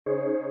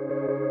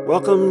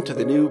Welcome to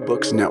the New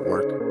Books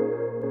Network.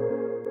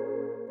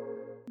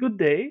 Good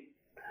day.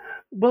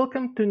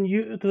 Welcome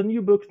to the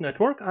New Books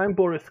Network. I'm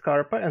Boris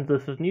Scarpa, and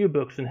this is New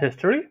Books in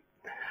History.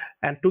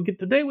 And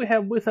today we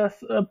have with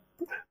us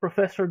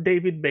Professor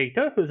David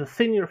Beito, who is a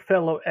senior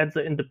fellow at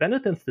the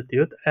Independent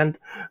Institute and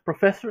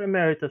Professor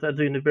Emeritus at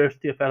the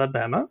University of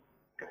Alabama.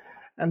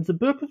 And the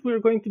book that we're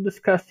going to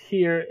discuss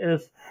here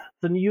is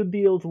The New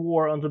Deal's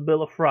War on the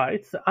Bill of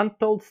Rights, the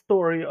untold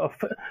story of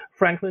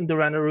Franklin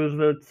Delano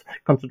Roosevelt's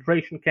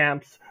concentration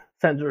camps,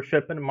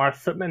 censorship, and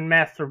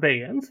mass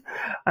surveillance.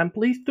 I'm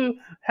pleased to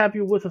have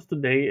you with us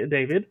today,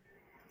 David.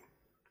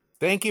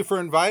 Thank you for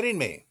inviting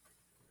me.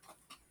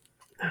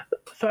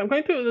 So I'm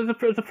going to,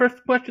 the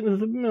first question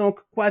is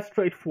quite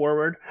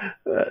straightforward.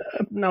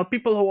 Now,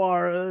 people who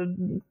are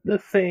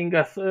seeing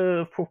us,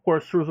 of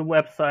course, through the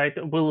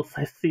website will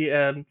see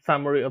a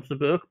summary of the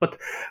book, but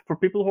for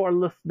people who are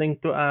listening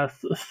to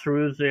us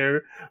through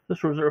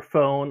their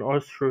phone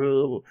or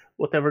through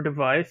whatever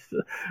device,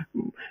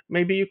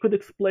 maybe you could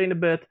explain a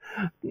bit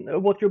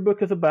what your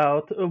book is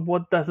about,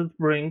 what does it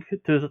bring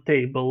to the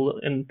table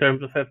in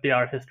terms of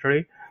FDR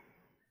history?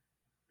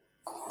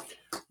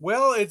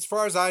 Well, as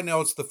far as I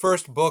know, it's the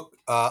first book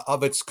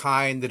of its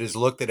kind that has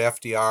looked at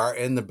FDR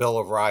and the Bill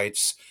of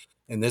Rights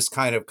in this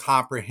kind of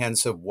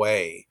comprehensive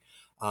way.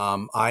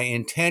 I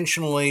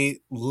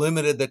intentionally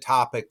limited the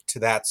topic to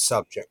that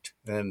subject.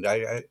 And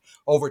I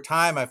over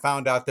time, I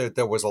found out that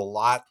there was a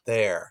lot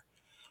there.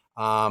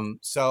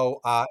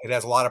 So it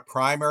has a lot of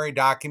primary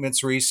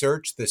documents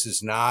research. It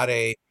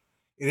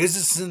is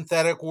a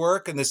synthetic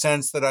work in the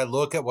sense that I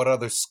look at what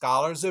other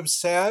scholars have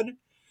said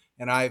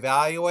and I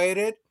evaluate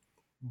it.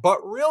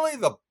 But really,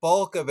 the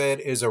bulk of it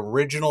is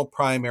original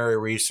primary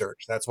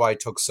research. That's why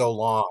it took so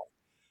long.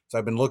 So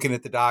I've been looking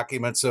at the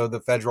documents of the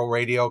Federal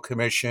Radio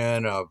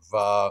Commission, of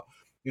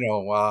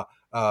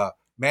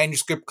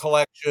manuscript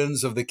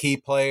collections of the key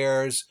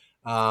players,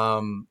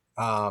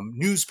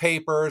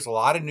 newspapers, a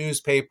lot of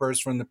newspapers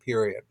from the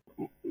period.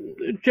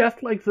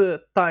 Just like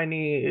the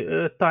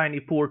tiny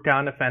poor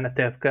town of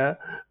Anatevka,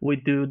 we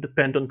do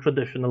depend on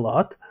tradition a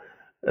lot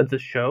at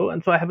this show,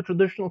 and so I have a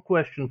traditional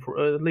question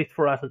at least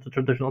for us, it's a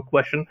traditional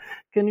question.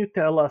 Can you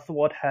tell us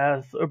what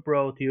has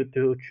brought you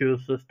to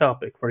choose this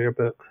topic for your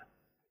book?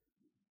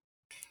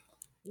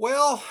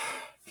 Well,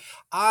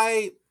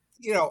 I've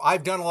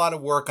done a lot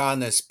of work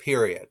on this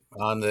period,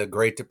 on the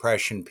Great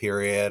Depression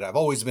period. I've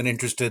always been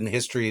interested in the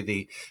history of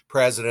the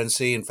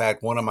presidency. In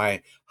fact, one of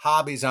my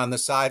hobbies on the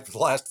side for the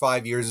last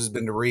 5 years has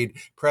been to read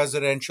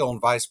presidential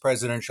and vice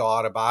presidential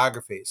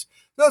autobiographies.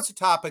 So it's a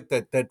topic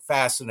that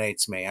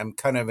fascinates me. I'm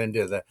kind of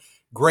into the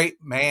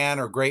great man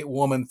or great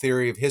woman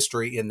theory of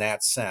history in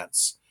that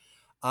sense.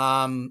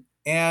 And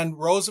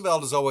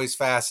Roosevelt has always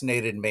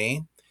fascinated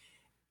me.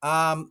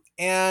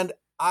 And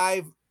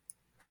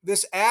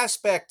this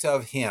aspect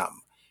of him,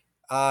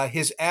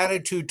 his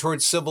attitude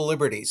towards civil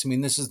liberties. I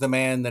mean, this is the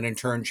man that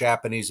interned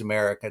Japanese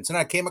Americans. And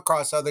I came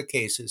across other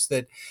cases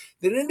that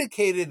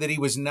indicated that he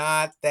was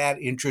not that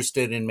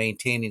interested in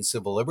maintaining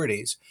civil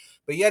liberties,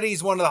 but yet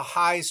he's one of the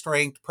highest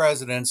ranked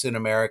presidents in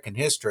American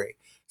history.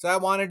 So I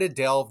wanted to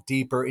delve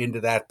deeper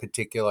into that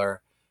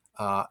particular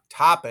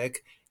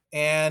topic.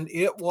 And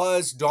it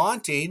was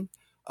daunting.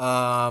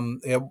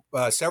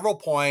 Several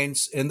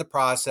points in the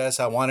process,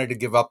 I wanted to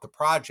give up the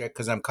project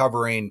because I'm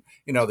covering,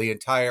 the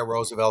entire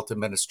Roosevelt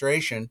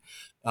administration.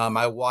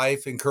 My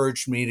wife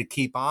encouraged me to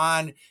keep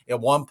on.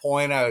 At one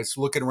point, I was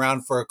looking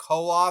around for a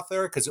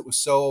co-author because it was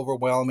so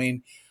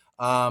overwhelming.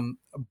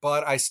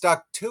 But I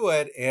stuck to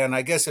it. And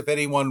I guess if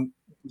anyone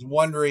was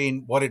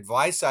wondering what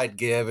advice I'd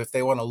give if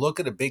they want to look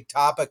at a big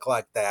topic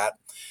like that,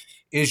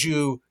 is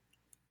you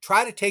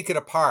try to take it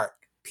apart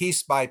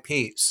piece by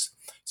piece.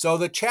 So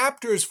the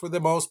chapters, for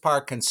the most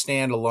part, can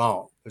stand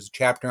alone. There's a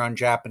chapter on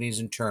Japanese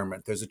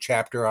internment. There's a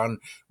chapter on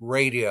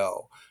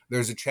radio.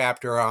 There's a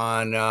chapter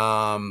on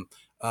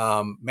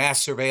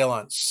mass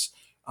surveillance,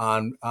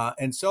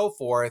 and so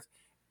forth.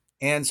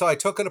 And so I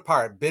took it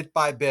apart bit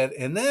by bit.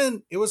 And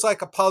then it was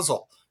like a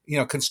puzzle,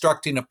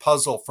 constructing a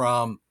puzzle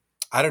from,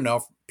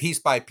 piece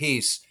by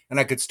piece. And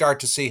I could start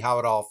to see how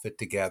it all fit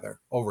together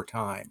over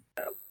time.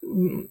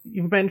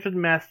 You mentioned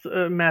mass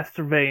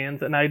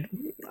surveillance, and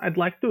I'd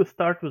like to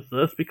start with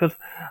this because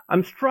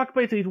I'm struck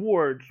by these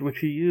words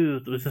which you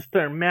used with this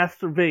term mass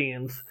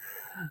surveillance,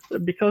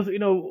 because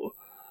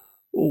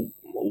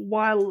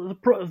while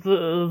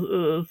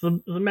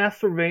the mass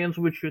surveillance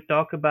which you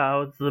talk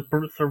about, the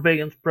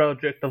surveillance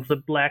project of the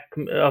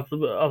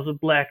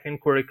Black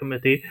Inquiry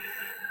Committee,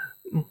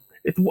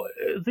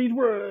 these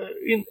were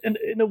in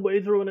a way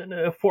they were in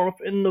a form of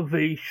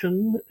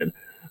innovation.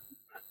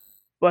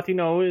 But in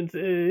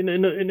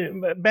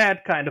a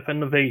bad kind of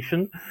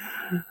innovation.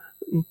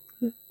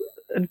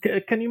 And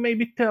can you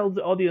maybe tell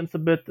the audience a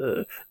bit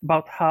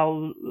about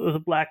how the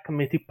Black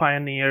Committee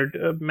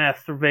pioneered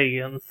mass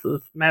surveillance,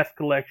 mass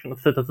collection of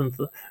citizens'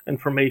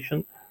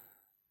 information?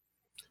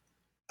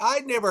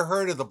 I'd never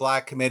heard of the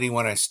Black Committee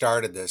when I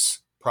started this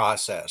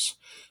process.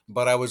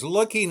 But I was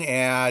looking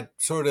at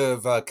sort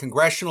of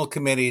congressional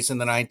committees in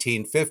the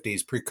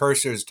 1950s,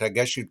 precursors to, I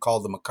guess you'd call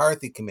the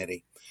McCarthy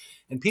Committee.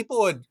 And people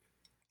would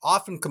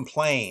often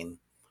complain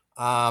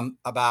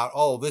about,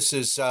 oh, this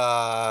is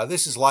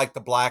like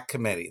the Black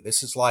Committee.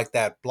 This is like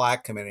that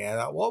Black Committee. I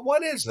thought, well,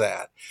 what is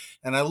that?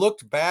 And I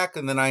looked back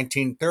in the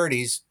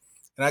 1930s,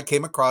 and I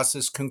came across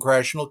this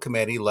congressional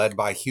committee led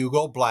by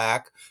Hugo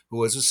Black, who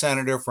was a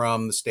senator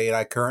from the state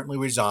I currently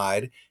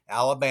reside,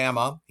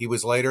 Alabama. He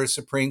was later a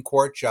Supreme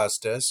Court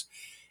justice.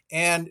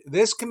 And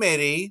this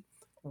committee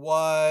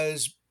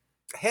was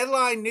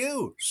headline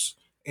news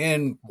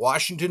in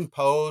Washington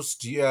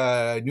Post,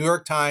 New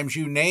York Times,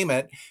 you name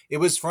it. It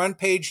was front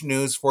page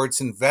news for its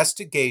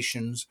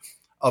investigations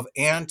of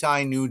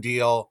anti-New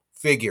Deal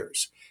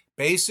figures.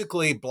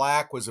 Basically,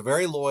 Black was a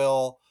very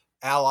loyal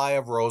ally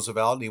of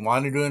Roosevelt, and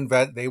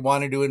they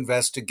wanted to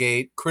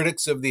investigate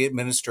critics of the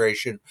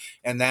administration,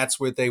 and that's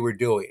what they were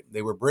doing.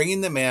 They were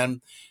bringing them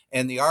in,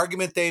 and the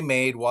argument they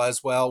made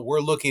was, well, we're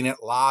looking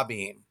at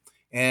lobbying,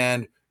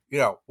 and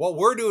what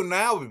we're doing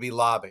now would be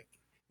lobbying.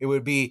 It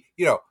would be,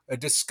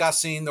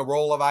 discussing the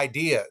role of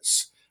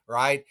ideas,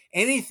 right?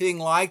 Anything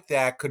like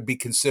that could be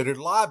considered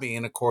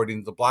lobbying according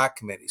to the Black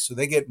Committee. So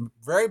they get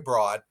very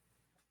broad.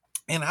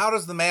 And how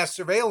does the mass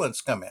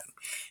surveillance come in?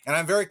 And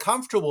I'm very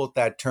comfortable with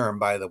that term,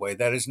 by the way.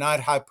 That is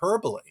not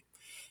hyperbole,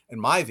 in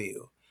my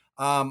view.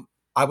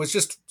 I was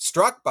just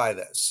struck by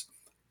this.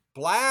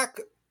 Black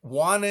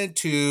wanted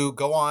to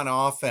go on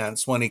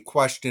offense when he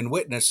questioned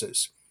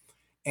witnesses.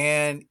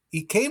 And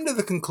he came to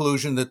the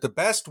conclusion that the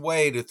best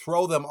way to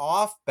throw them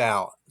off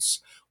balance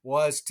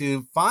was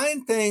to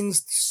find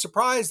things to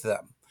surprise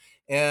them.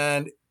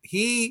 And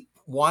he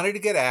wanted to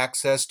get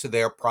access to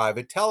their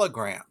private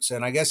telegrams.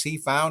 And I guess he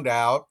found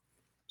out,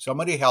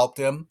 somebody helped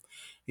him.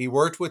 He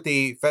worked with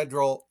the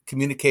Federal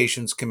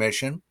Communications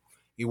Commission.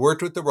 He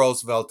worked with the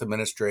Roosevelt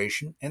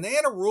administration. And they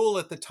had a rule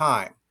at the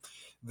time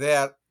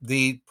that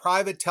the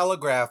private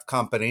telegraph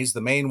companies,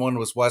 the main one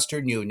was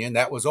Western Union,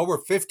 that was over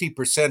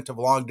 50% of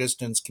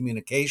long-distance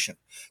communication.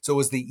 So it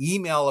was the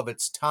email of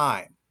its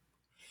time.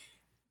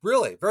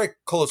 Really, very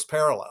close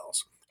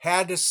parallels.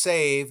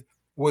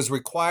 Was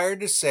required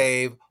to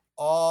save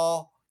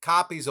all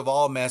copies of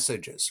all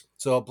messages.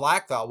 So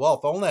Black thought, well,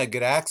 if only I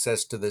get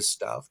access to this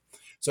stuff.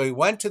 So he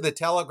went to the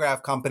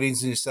telegraph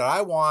companies and he said,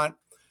 I want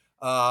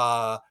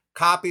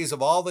copies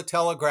of all the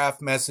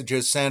telegraph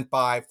messages sent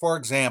by, for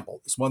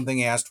example, this one thing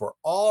he asked for,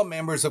 all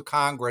members of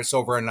Congress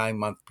over a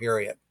 9-month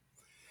period.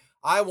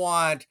 I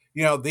want,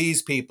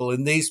 these people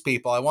and these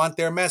people. I want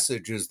their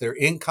messages, their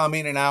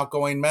incoming and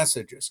outgoing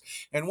messages.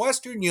 And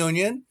Western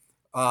Union,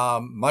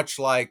 much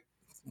like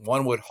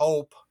one would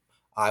hope,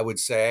 I would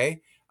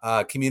say,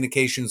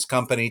 communications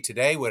company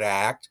today would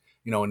act,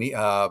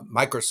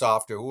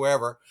 Microsoft or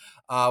whoever,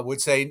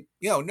 would say,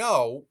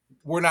 no,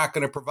 we're not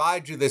going to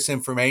provide you this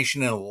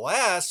information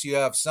unless you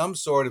have some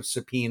sort of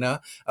subpoena,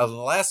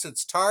 unless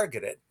it's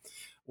targeted.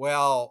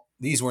 Well,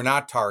 these were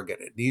not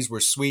targeted. These were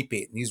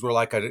sweeping. These were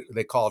like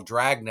they call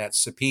dragnet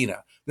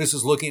subpoena. This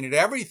is looking at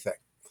everything.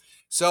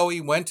 So he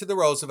went to the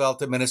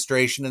Roosevelt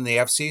administration and the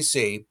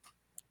FCC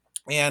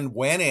and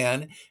went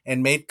in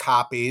and made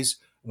copies,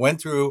 went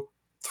through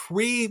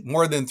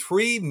more than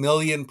 3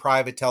 million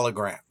private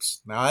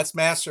telegrams. Now that's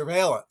mass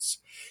surveillance.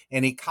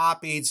 And he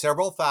copied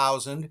several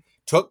thousand,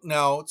 took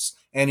notes,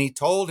 and he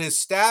told his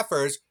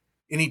staffers,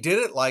 and he did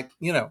it like,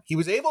 he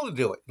was able to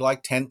do it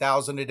like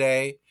 10,000 a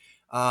day.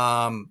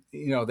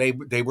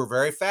 They were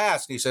very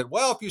fast. And he said,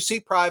 well, if you see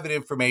private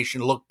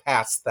information, look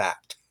past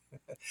that.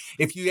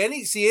 If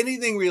you see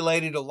anything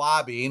related to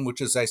lobbying, which,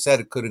 as I said,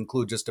 it could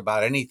include just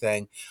about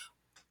anything,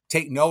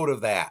 take note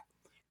of that.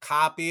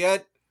 Copy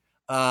it.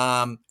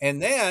 And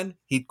then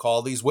he'd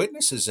call these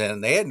witnesses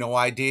in. They had no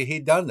idea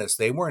he'd done this.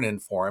 They weren't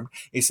informed.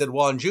 He said,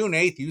 well, on June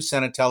 8th, you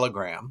sent a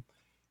telegram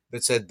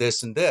that said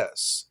this and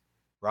this,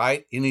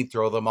 right? And he'd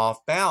throw them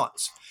off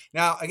balance.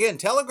 Now, again,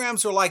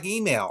 telegrams are like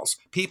emails.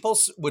 People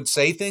would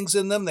say things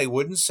in them they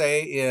wouldn't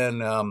say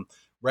in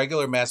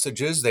regular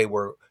messages. They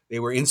were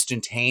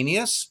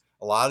instantaneous.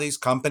 A lot of these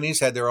companies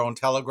had their own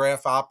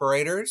telegraph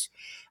operators,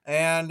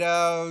 and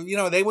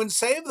they wouldn't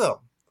save them,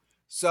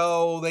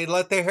 so they'd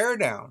let their hair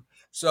down.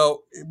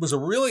 So it was a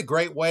really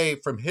great way,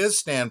 from his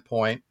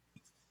standpoint,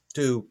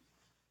 to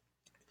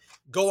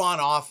go on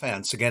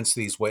offense against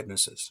these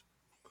witnesses.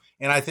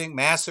 And I think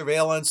mass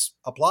surveillance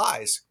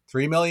applies.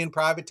 3 million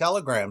private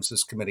telegrams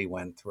this committee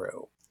went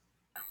through.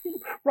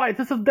 Right,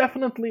 this is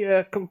definitely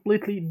a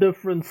completely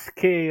different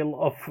scale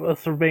of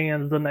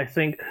surveillance than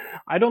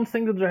I don't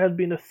think that there has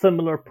been a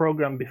similar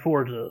program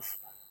before this.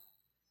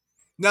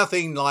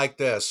 Nothing like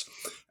this.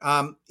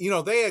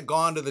 They had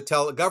gone to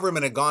the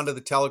government had gone to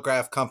the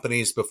telegraph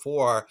companies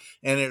before,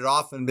 and it had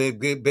often been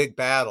big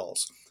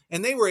battles.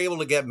 And they were able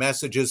to get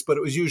messages, but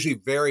it was usually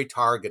very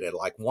targeted,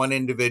 like one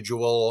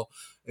individual,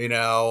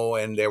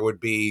 and there would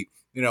be,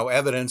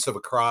 evidence of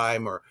a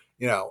crime, or,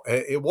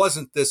 it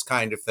wasn't this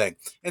kind of thing.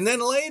 And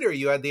then later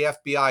you had the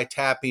FBI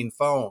tapping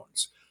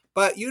phones,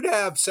 but you'd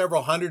have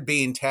several hundred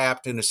being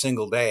tapped in a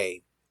single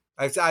day.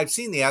 I've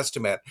seen the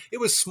estimate. It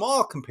was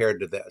small compared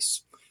to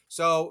this.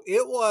 So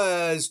it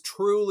was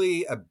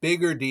truly a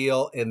bigger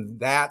deal in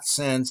that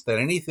sense than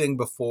anything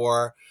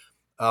before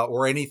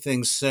or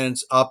anything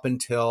since up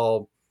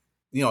until,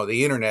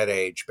 the internet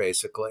age,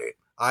 basically,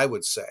 I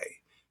would say.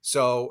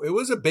 So it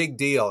was a big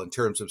deal in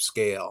terms of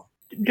scale.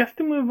 Just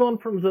to move on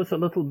from this a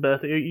little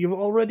bit, you've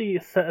already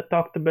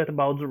talked a bit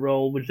about the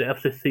role which the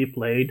FCC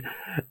played,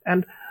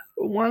 and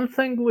one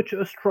thing which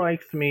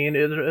strikes me, and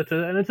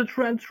it's a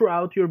trend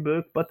throughout your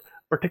book, but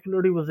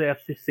particularly with the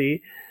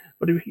FCC,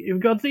 but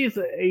you've got these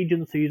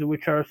agencies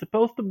which are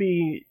supposed to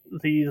be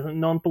these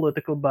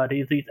non-political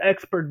bodies, these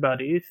expert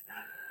bodies,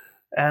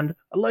 and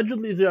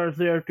allegedly they are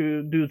there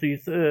to do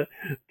these to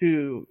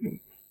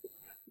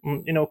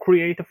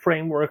create a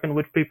framework in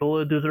which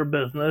people do their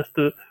business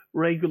to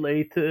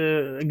regulate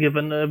a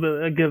given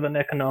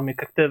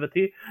economic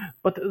activity.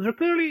 But they're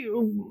clearly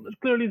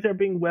they're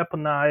being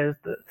weaponized.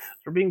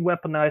 They're being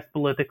weaponized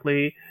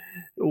politically.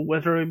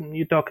 Whether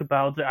you talk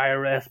about the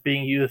IRS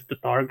being used to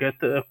target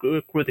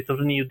critics of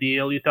the New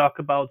Deal, you talk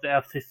about the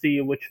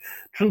FCC, which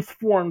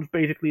transforms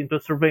basically into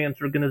a surveillance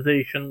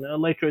organization.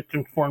 Later, it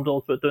transforms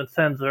also into a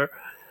censor.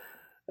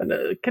 And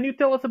can you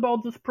tell us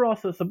about this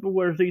process of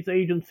where these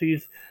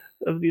agencies,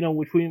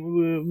 which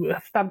we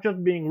have stopped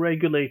just being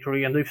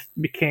regulatory and they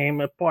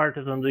became a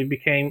partisan, they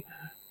became,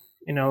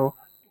 a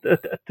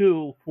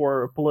tool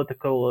for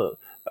political,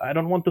 I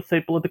don't want to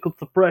say political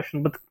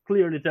suppression, but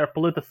clearly they're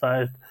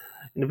politicized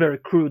in a very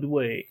crude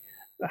way.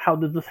 How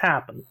did this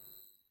happen?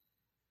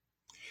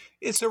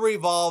 It's a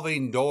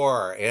revolving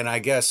door, and I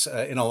guess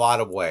in a lot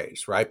of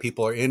ways, right?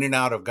 People are in and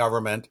out of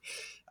government.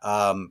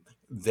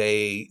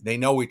 They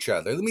know each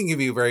other. Let me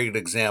give you a very good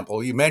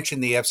example. You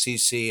mentioned the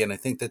FCC, and I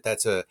think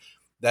that's a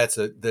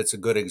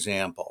good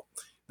example.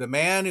 The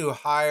man who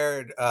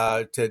hired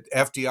to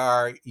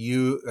FDR,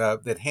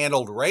 that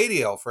handled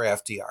radio for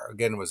FDR,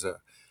 again,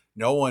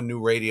 no one knew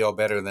radio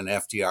better than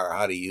FDR,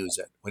 how to use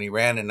it. When he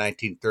ran in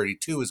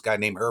 1932, was a guy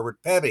named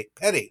Herbert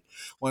Petty.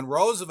 When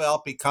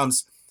Roosevelt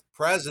becomes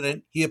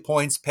president, he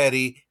appoints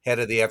Petty head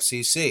of the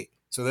FCC.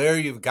 So there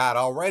you've got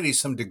already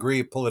some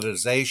degree of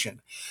politicization.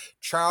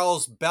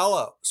 Charles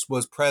Bellows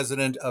was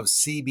president of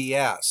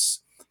CBS.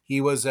 He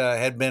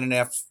had been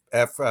an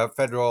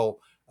federal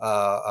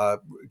was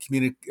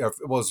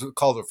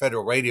called the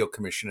Federal Radio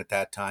Commission at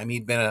that time.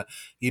 He'd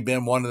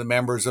been one of the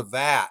members of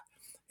that,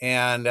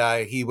 and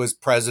he was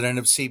president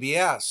of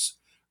CBS.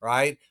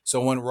 Right.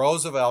 So when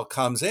Roosevelt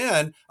comes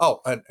in,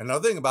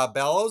 another thing about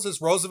Bellows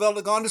is Roosevelt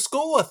had gone to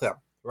school with him.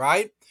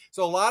 Right.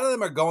 So a lot of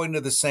them are going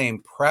to the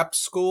same prep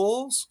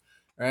schools.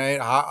 Right.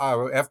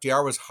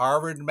 FDR was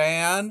Harvard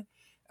man.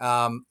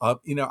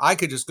 I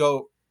could just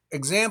go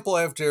example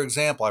after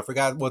example. I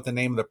forgot what the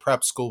name of the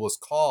prep school was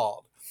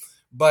called,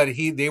 but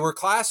they were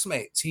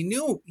classmates. He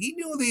knew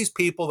these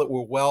people that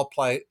were well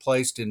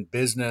placed in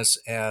business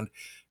and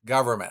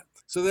government.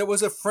 So there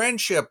was a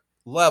friendship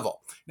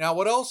level. Now,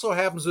 what also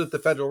happens with the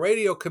Federal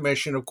Radio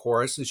Commission, of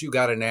course, is you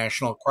got a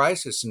national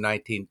crisis in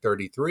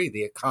 1933.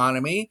 The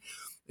economy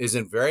is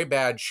in very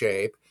bad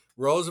shape.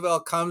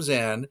 Roosevelt comes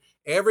in.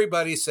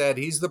 Everybody said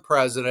he's the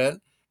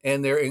president,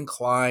 and they're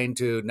inclined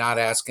to not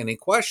ask any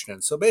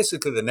questions. So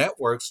basically, the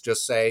networks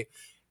just say,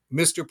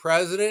 Mr.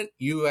 President,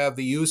 you have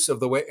the use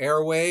of the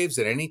airwaves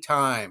at any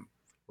time,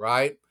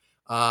 right?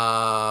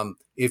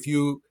 If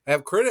you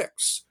have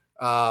critics,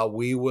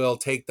 we will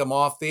take them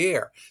off the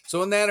air.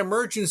 So in that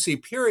emergency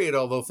period,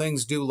 although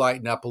things do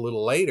lighten up a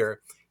little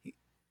later,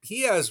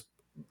 he has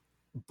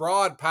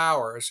broad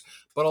powers,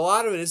 but a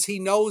lot of it is he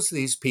knows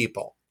these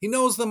people. He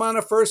knows them on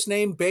a first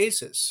name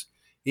basis.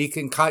 He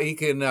can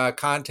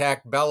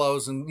contact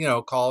Bellows and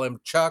call him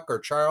Chuck or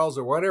Charles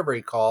or whatever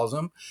he calls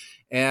him,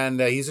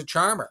 and he's a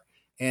charmer,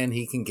 and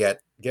he can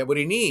get what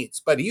he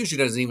needs. But he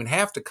usually doesn't even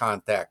have to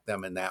contact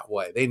them in that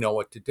way. They know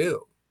what to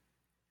do.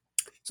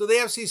 So the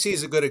FCC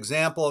is a good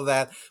example of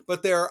that,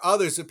 but there are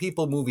others of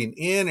people moving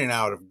in and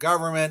out of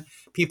government,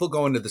 people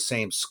going to the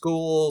same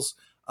schools,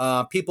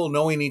 people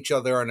knowing each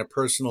other on a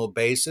personal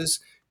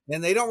basis,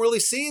 and they don't really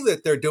see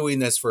that they're doing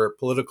this for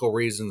political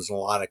reasons in a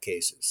lot of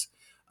cases.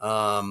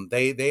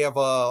 They have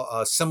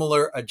a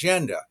similar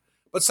agenda,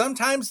 but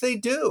sometimes they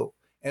do,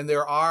 and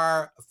there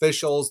are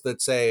officials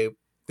that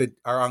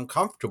are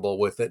uncomfortable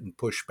with it and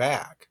push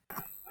back.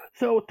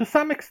 So to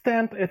some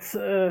extent, it is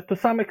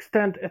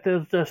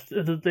just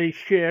that they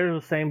share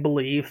the same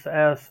beliefs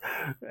as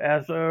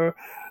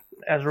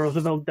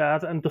Roosevelt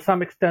does, and to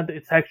some extent,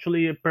 it's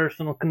actually a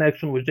personal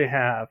connection which they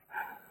have,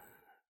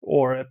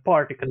 or a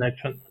party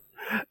connection.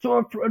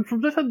 So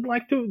from this, I'd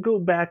like to go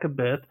back a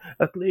bit,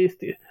 at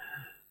least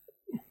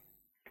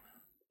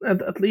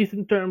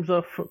in terms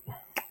of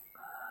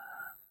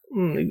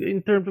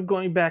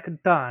going back in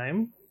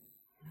time,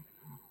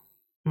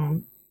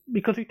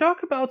 because we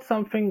talk about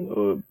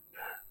something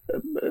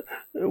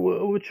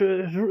which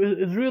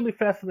is really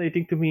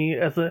fascinating to me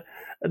as a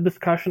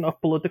discussion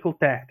of political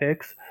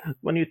tactics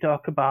when you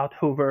talk about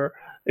Hoover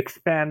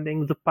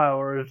expanding the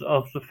powers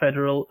of the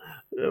federal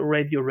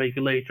radio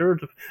regulator,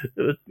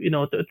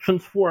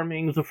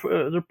 transforming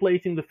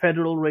replacing the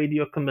Federal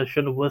Radio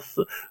Commission with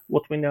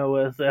what we know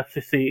as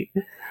FCC.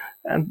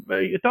 And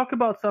you talk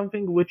about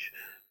something which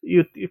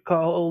you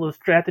call the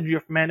strategy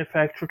of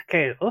manufactured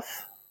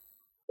chaos.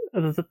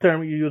 That's a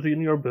term you use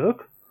in your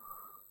book.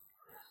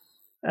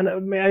 And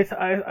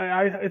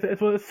it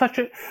was such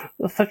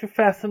a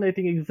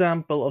fascinating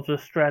example of the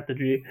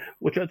strategy,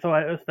 which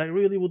I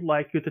really would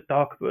like you to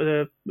talk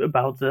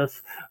about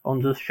this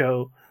on this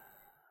show,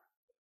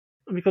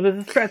 because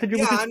it's a strategy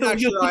which is I'm still not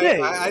used sure. today.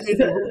 I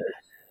didn't.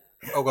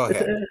 Oh, go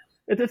ahead.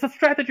 It's a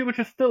strategy which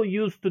is still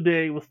used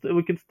today.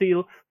 We can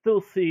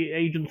still see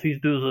agencies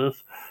do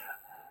this,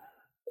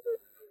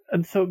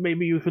 and so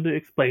maybe you should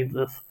explain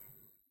this.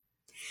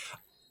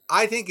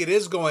 I think it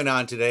is going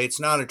on today. It's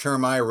not a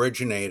term I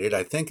originated.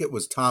 I think it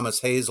was Thomas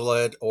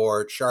Hazlitt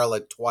or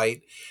Charlotte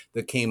Twite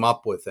that came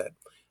up with it,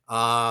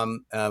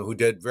 who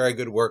did very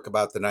good work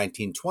about the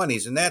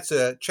 1920s. And that's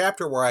a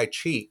chapter where I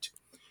cheat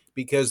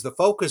because the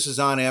focus is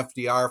on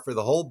FDR for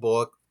the whole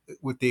book,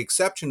 with the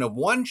exception of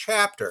one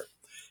chapter.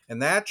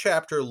 And that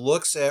chapter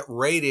looks at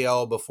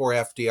radio before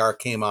FDR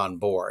came on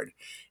board.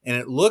 And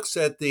it looks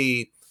at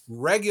the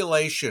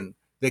regulation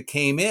that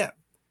came in,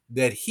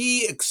 that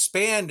he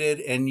expanded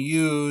and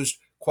used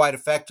quite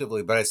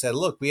effectively. But I said,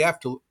 look, we have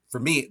to,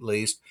 for me at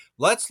least,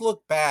 let's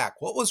look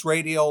back. What was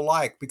radio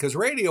like? Because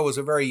radio was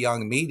a very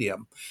young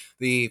medium.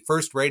 The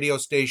first radio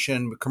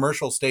station,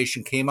 commercial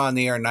station, came on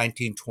the air in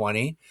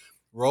 1920.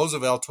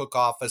 Roosevelt took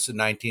office in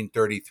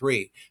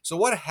 1933. So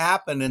what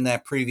happened in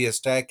that previous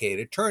decade?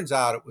 It turns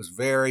out it was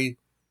very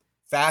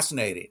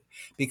fascinating,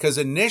 because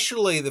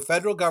initially the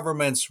federal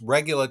government's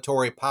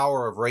regulatory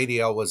power of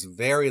radio was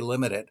very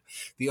limited.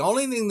 The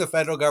only thing the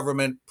federal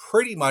government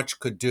pretty much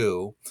could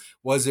do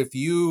was, if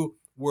you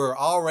were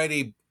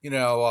already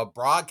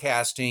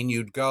broadcasting,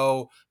 you'd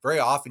go, very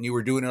often you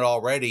were doing it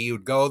already,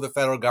 you'd go to the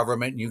federal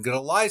government and you'd get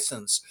a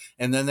license,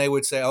 and then they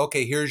would say,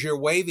 okay, here's your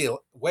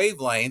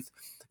wavelength,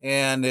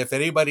 and if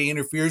anybody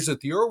interferes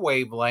with your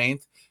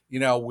wavelength,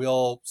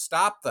 we'll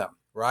stop them.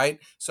 Right?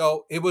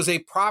 So it was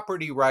a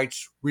property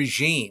rights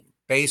regime,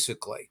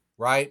 basically,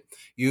 right?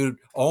 You'd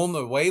own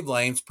the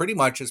wavelengths pretty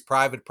much as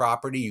private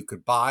property. You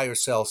could buy or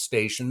sell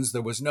stations.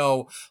 There was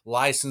no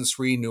license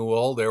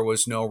renewal. There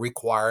was no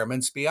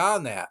requirements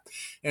beyond that.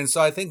 And so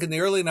I think in the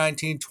early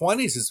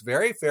 1920s, it's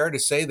very fair to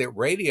say that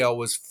radio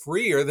was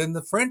freer than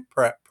the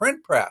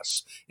print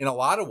press in a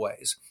lot of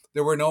ways.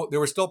 There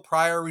were still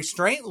prior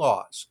restraint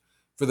laws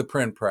for the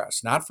print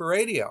press, not for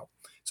radio.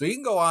 So you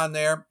can go on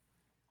there.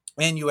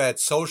 And you had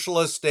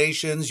socialist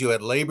stations, you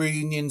had labor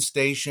union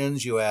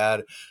stations, you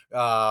had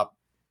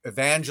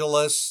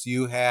evangelists,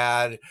 you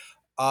had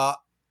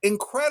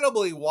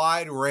incredibly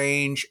wide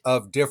range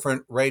of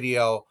different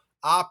radio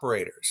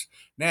operators.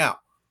 Now,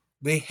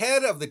 the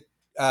head of the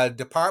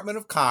Department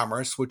of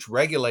Commerce, which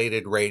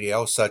regulated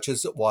radio, such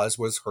as it was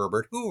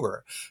Herbert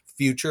Hoover,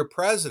 future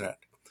president.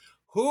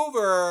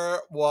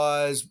 Hoover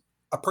was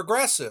a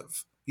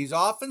progressive. He's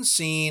often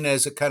seen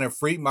as a kind of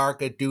free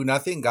market, do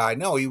nothing guy.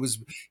 No, he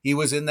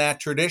was in that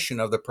tradition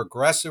of the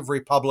progressive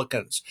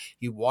Republicans.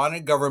 He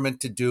wanted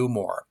government to do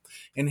more.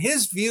 And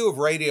his view of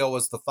radio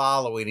was the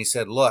following. He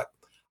said, look,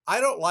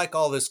 I don't like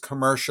all this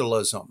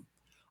commercialism.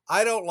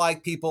 I don't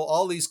like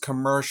all these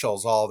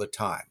commercials all the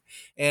time.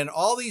 And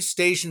all these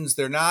stations,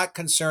 they're not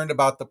concerned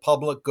about the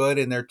public good,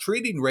 and they're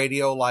treating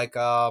radio like,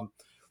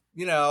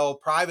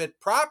 private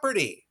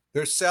property.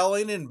 They're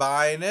selling and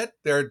buying it.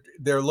 They're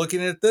looking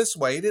at it this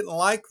way. He didn't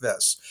like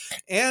this.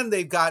 And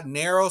they've got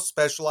narrow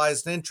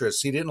specialized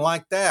interests. He didn't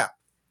like that.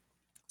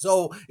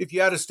 So if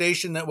you had a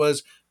station that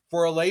was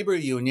for a labor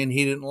union,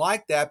 he didn't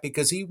like that,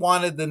 because he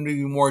wanted them to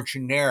be more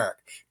generic,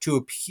 to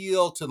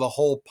appeal to the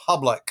whole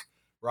public,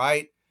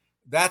 right?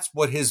 That's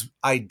what his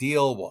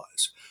ideal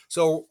was.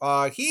 So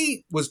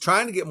he was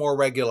trying to get more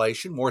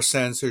regulation, more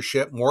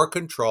censorship, more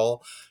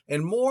control,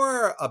 and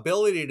more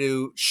ability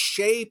to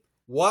shape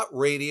what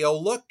radio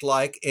looked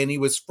like. And he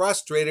was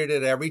frustrated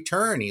at every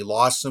turn. He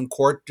lost some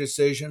court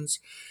decisions.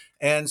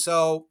 And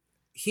so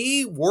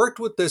he worked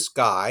with this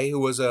guy who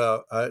was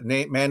a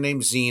man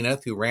named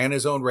Zenith, who ran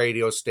his own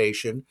radio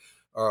station,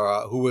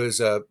 who was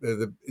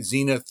the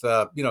Zenith,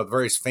 the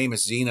very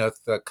famous Zenith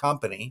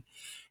company.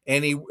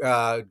 And he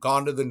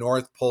gone to the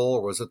North Pole,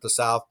 or was it the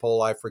South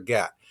Pole? I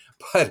forget.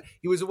 But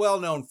he was a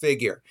well-known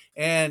figure.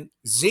 And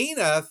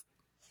Zenith,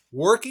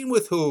 working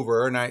with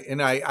Hoover, and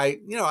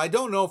I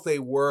don't know if they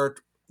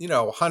worked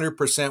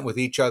 100% with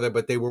each other,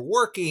 but they were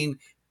working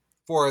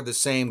for the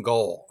same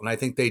goal, and I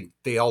think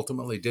they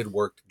ultimately did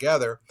work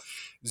together.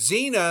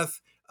 Zenith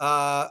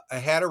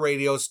had a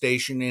radio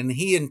station, and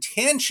he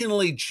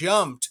intentionally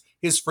jumped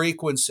his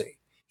frequency.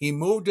 He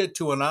moved it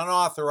to an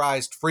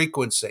unauthorized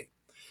frequency,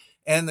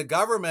 and the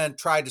government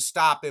tried to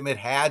stop him. It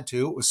had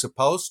to; it was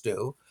supposed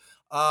to,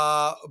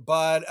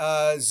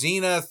 but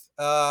Zenith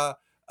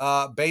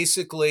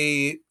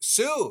basically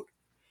sued,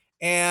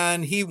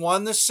 and he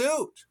won the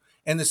suit.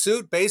 And the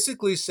suit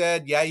basically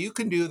said, yeah, you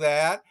can do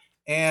that.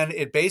 And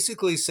it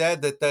basically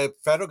said that the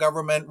federal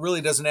government really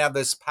doesn't have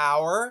this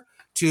power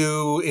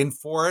to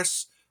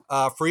enforce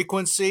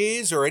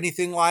frequencies or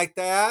anything like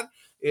that.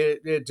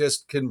 It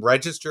just can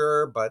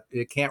register, but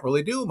it can't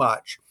really do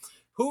much.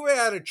 Hoover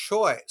had a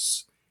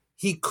choice.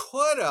 He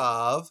could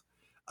have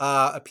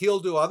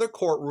appealed to other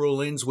court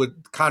rulings which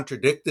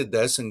contradicted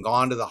this and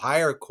gone to the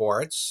higher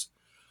courts.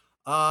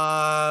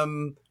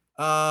 Um,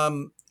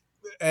 um,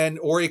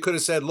 or he could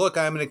have said, look,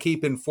 I'm going to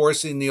keep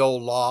enforcing the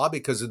old law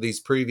because of these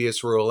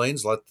previous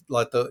rulings. Let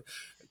the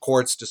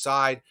courts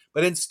decide.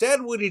 But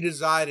instead, what he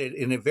decided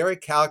in a very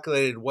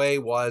calculated way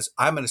was,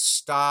 I'm going to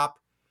stop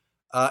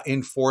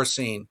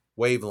enforcing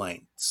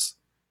wavelengths.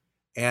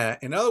 And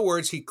in other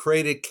words, he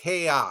created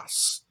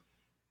chaos.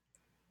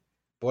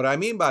 What I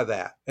mean by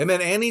that, I mean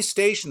any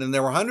station, and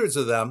there were hundreds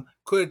of them,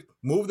 could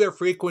move their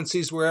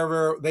frequencies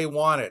wherever they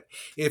wanted.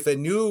 If a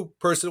new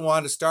person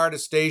wanted to start a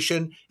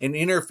station and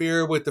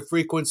interfere with the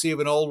frequency of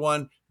an old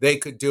one, they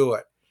could do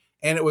it.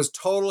 And it was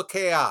total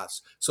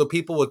chaos. So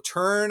people would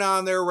turn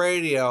on their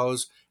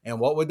radios, and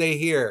what would they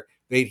hear?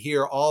 They'd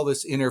hear all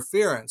this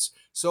interference.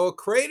 So it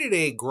created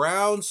a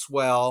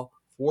groundswell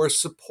for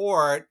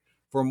support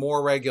for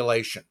more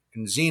regulation.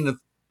 And Zenith,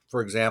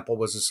 for example,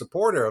 was a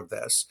supporter of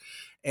this.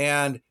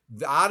 And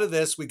out of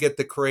this, we get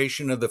the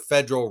creation of the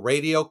Federal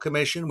Radio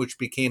Commission, which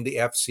became the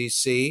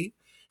FCC.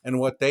 And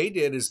what they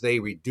did is they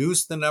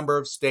reduced the number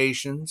of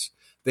stations.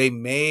 They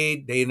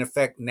in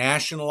effect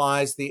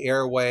nationalized the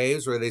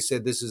airwaves, where they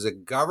said this is a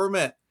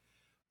government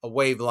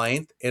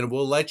wavelength and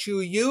we'll let you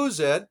use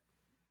it,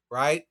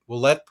 right? We'll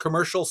let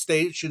commercial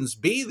stations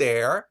be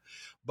there,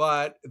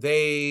 but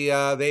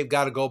they've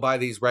got to go by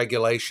these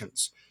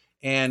regulations.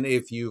 And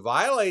if you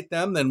violate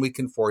them, then we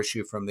can force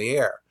you from the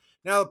air.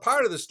 Now, the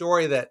part of the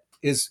story that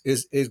is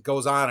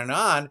goes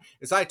on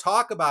is I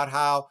talk about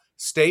how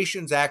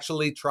stations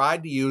actually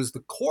tried to use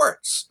the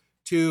courts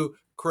to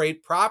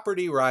create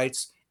property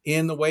rights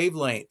in the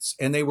wavelengths,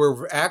 and they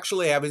were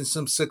actually having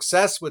some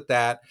success with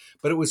that,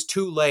 but it was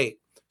too late.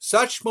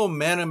 Such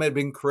momentum had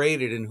been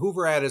created, and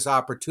Hoover had his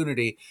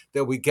opportunity,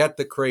 that we get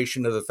the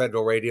creation of the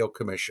Federal Radio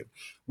Commission,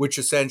 which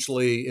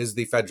essentially is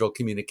the Federal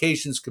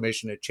Communications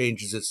Commission. It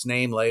changes its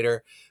name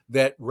later,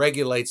 that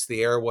regulates the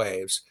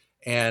airwaves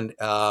and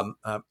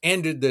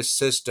ended this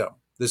system,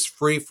 this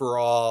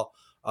free-for-all,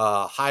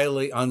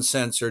 highly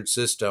uncensored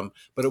system.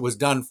 But it was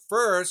done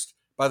first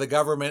by the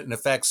government, in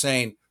effect,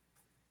 saying,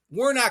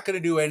 we're not going to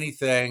do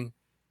anything,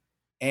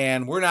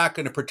 and we're not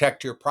going to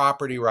protect your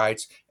property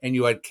rights, and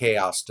you had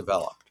chaos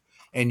developed.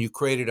 And you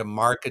created a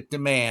market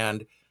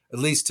demand, at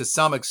least to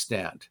some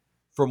extent,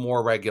 for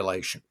more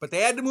regulation. But they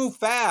had to move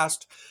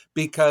fast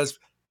because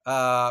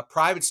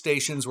private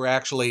stations were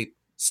actually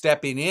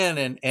stepping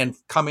in and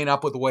coming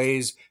up with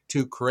ways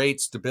to create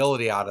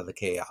stability out of the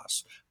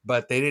chaos.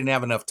 But they didn't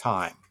have enough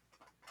time.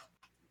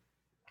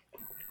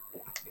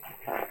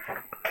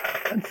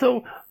 And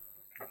so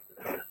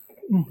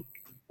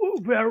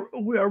we are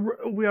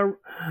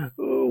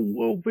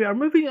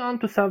moving on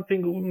to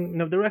something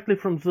directly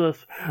from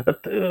this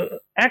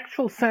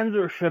actual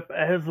censorship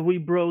as we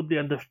broadly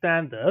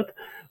understand it,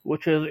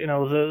 which is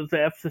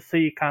the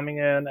FCC coming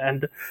in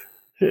and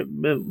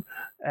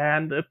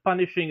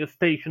punishing a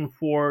station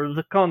for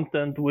the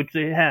content which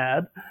they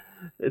had.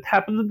 It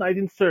happened in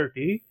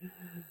 1930,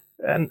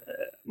 and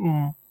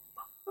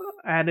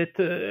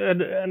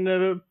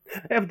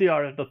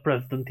FDR is not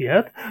president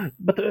yet,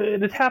 but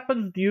it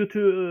happens due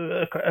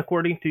to,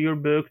 according to your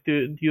book,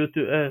 due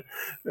to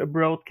a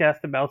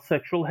broadcast about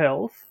sexual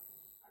health.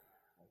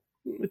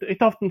 These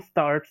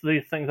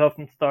things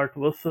often start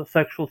with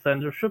sexual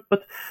censorship,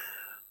 but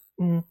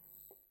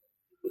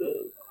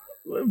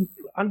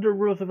under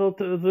Roosevelt,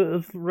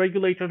 the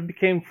regulators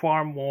became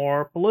far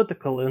more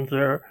political in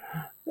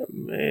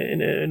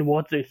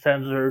what they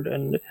censored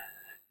and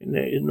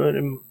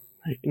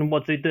in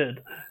what they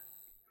did.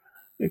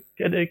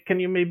 Can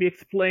you maybe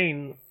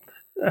explain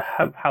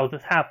how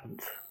this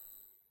happens?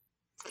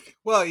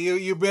 Well,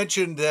 you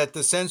mentioned that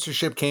the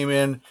censorship came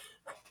in.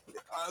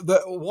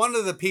 One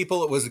of the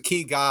people that was a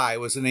key guy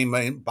was a name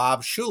named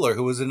Bob Schuler,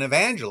 who was an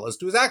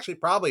evangelist, who was actually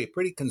probably a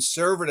pretty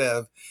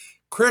conservative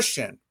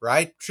Christian,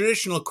 right?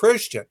 Traditional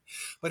Christian.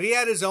 But he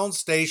had his own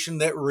station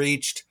that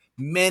reached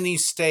many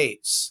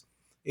states.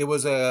 It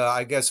was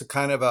I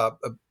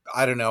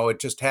don't know, it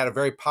just had a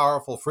very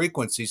powerful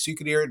frequency. So you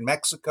could hear it in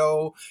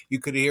Mexico, you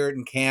could hear it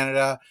in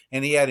Canada,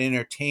 and he had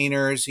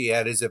entertainers, he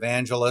had his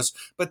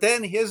evangelists. But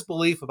then his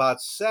belief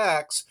about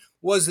sex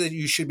was that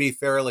you should be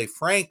fairly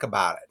frank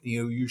about it.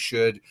 You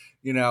should,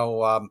 and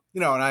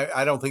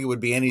I don't think it would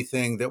be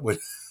anything that would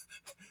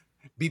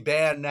be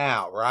bad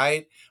now,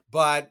 right?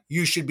 But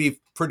you should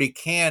be pretty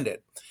candid.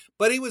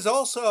 But he was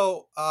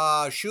also,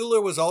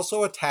 Schuler was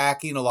also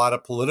attacking a lot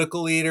of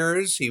political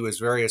leaders. He was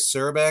very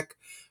acerbic,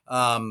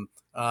 and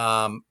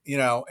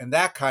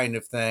that kind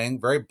of thing,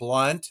 very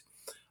blunt,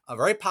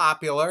 very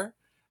popular.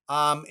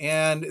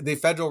 And the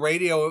Federal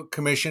Radio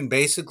Commission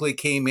basically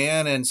came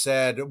in and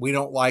said, we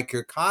don't like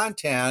your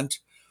content.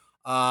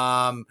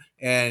 And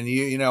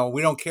we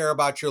don't care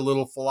about your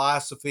little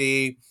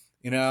philosophy.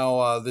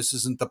 This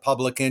isn't the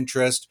public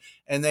interest.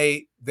 And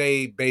they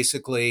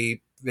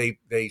basically,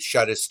 they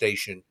shut his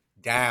station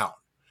down.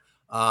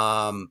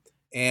 Um,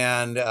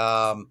 and,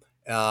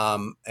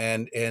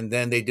 and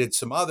then they did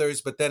some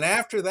others. But then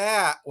after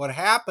that, what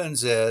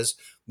happens is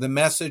the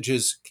message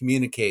is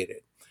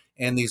communicated.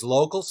 And these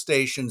local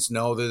stations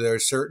know that there are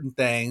certain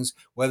things,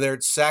 whether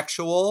it's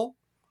sexual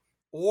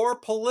or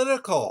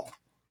political,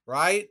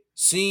 right?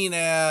 Seen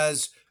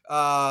as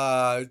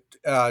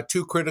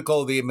too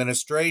critical of the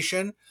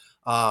administration.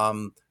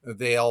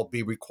 They'll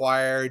be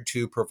required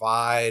to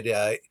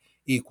provide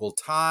equal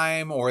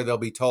time, or they'll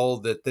be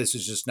told that this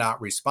is just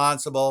not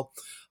responsible.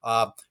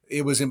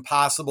 It was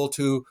impossible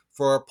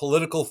for a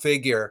political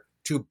figure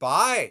to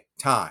buy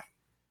time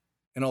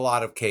in a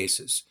lot of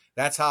cases.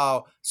 That's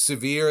how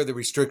severe the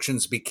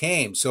restrictions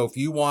became. So if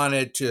you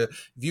wanted to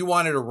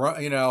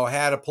run,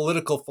 had a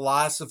political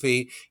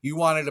philosophy, you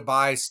wanted to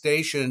buy a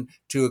station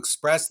to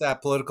express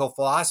that political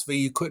philosophy,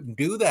 you couldn't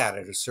do that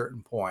at a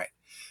certain point,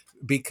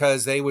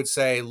 because they would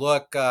say,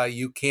 look,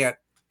 you can't,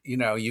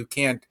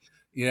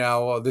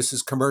 this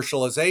is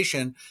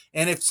commercialization.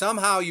 And if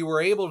somehow you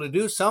were able to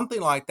do something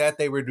like that,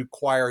 they would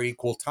require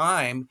equal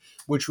time,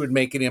 which would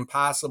make it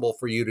impossible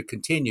for you to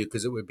continue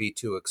because it would be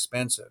too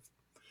expensive.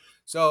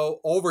 So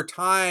over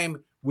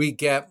time, we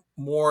get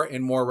more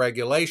and more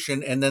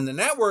regulation. And then the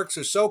networks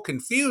are so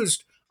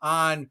confused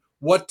on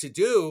what to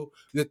do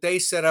that they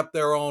set up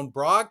their own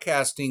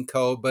broadcasting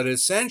code. But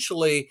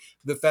essentially,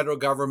 the federal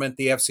government,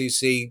 the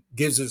FCC,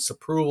 gives its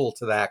approval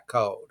to that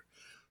code.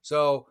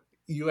 So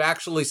you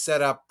actually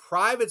set up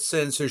private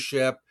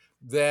censorship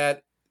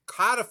that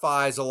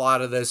codifies a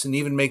lot of this and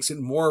even makes it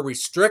more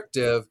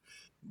restrictive.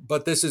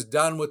 But this is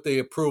done with the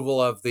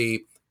approval of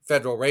the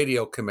Federal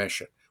Radio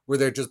Commission, where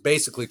they're just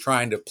basically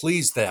trying to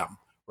please them,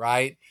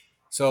 right?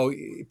 So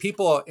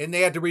people, and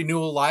they had to renew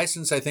a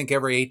license, I think,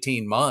 every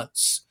 18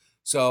 months.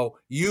 So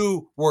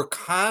you were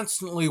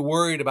constantly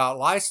worried about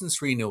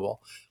license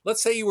renewal.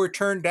 Let's say you were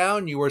turned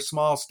down, you were a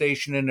small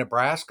station in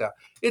Nebraska.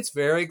 It's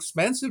very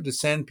expensive to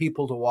send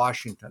people to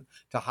Washington,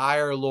 to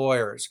hire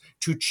lawyers,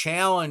 to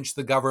challenge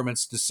the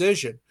government's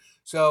decision.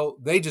 So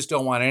they just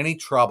don't want any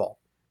trouble.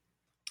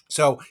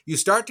 So you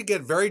start to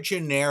get very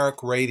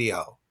generic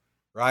radio,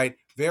 right?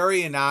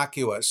 Very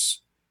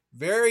innocuous,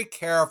 very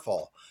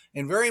careful,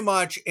 and very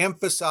much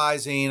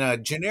emphasizing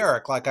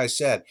generic, like I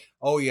said.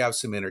 Oh, you have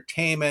some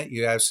entertainment,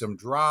 you have some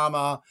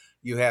drama,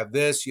 you have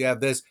this, you have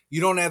this. You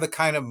don't have the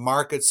kind of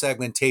market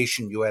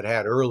segmentation you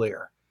had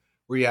earlier,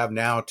 where you have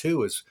now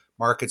too, is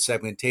market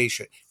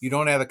segmentation. You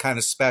don't have the kind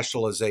of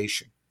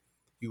specialization.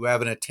 You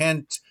have an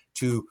attempt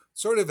to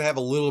sort of have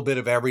a little bit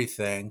of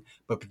everything,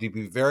 but to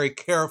be very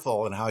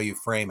careful in how you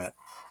frame it.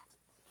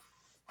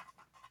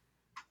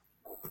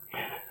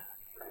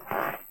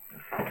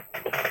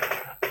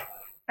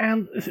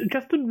 And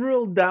just to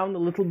drill down a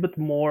little bit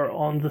more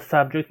on the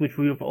subject, which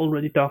we've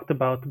already talked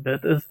about a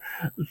bit, is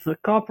the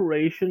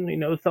cooperation,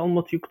 it's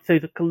almost, you could say,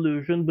 the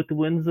collusion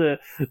between the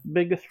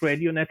biggest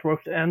radio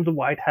networks and the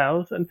White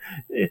House. And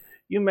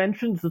you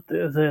mentioned that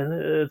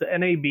the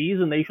NAB,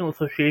 the National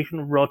Association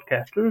of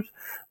Broadcasters,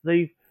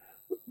 they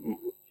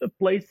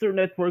place their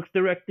networks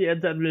directly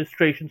at the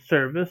administration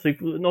service.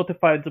 They've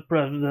notified the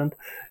president,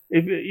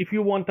 if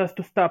you want us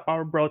to stop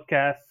our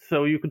broadcasts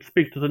so you could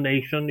speak to the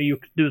nation, you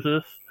could do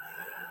this.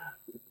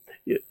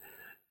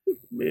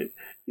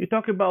 You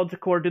talk about the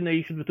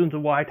coordination between the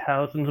White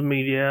House and the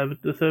media,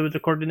 the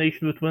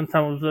coordination between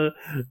some of the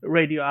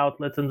radio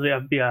outlets and the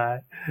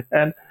FBI.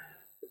 And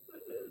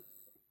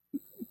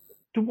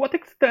to what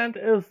extent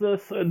is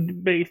this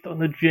based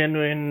on a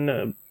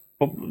genuine,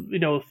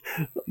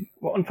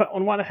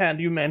 on one hand,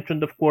 you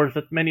mentioned, of course,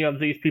 that many of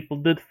these people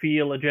did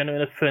feel a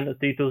genuine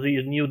affinity to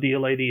these New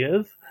Deal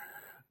ideas.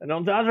 And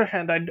on the other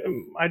hand,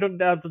 I don't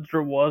doubt that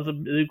there was a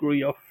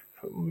degree of,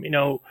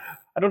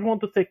 I don't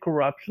want to say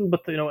corruption,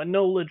 but a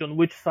knowledge on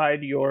which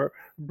side your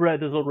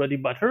bread is already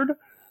buttered.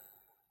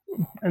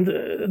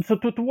 And so,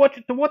 to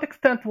what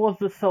extent was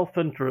this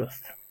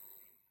self-interest?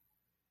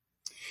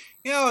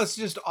 It's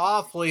just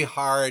awfully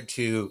hard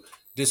to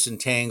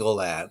disentangle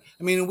that.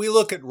 I mean, we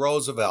look at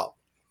Roosevelt.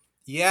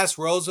 Yes,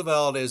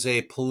 Roosevelt is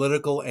a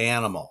political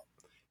animal.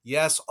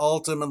 Yes,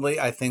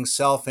 ultimately, I think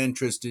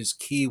self-interest is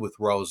key with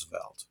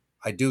Roosevelt.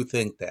 I do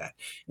think that.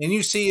 And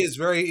you see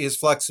his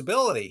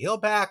flexibility. He'll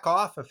back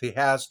off if he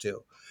has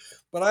to.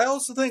 But I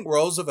also think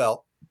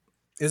Roosevelt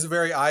is a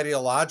very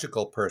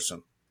ideological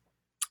person.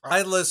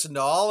 I listened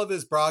to all of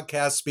his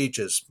broadcast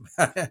speeches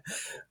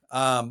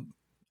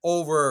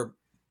over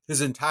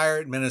his entire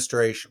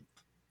administration.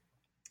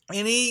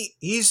 And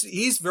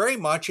he's very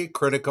much a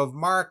critic of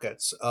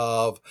markets,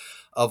 of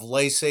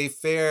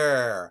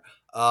laissez-faire,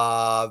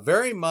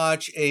 very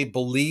much a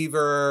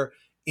believer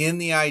in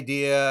the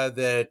idea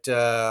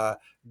that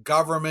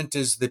government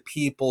is the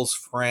people's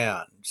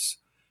friends,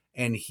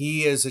 and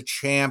he is a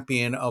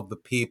champion of the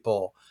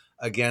people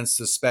against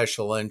the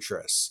special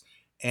interests,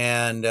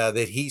 and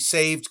that he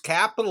saved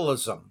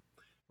capitalism,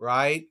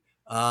 right?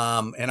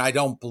 And I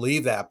don't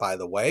believe that, by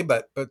the way,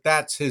 but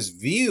that's his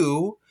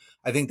view.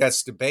 I think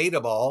that's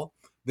debatable,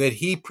 that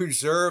he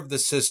preserved the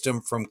system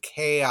from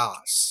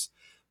chaos,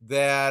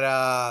 that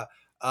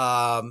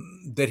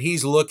that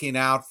he's looking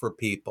out for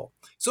people.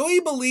 So he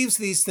believes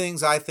these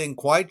things, I think,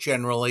 quite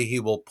generally.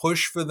 He will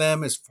push for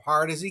them as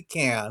hard as he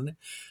can.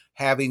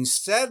 Having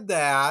said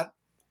that,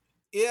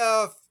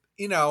 if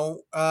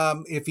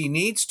if he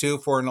needs to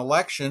for an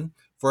election,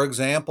 for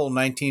example,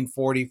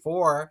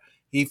 1944,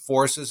 he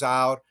forces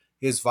out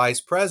his vice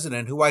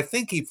president, who I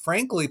think he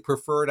frankly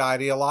preferred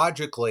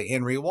ideologically,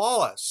 Henry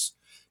Wallace,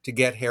 to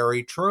get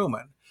Harry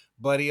Truman.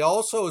 But he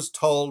also is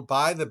told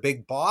by the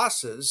big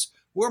bosses,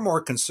 who are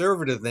more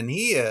conservative than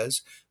he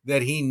is,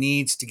 that he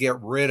needs to get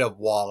rid of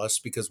Wallace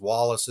because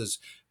Wallace is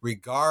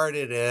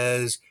regarded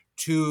as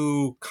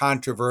too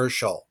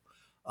controversial.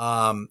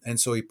 And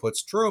so he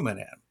puts Truman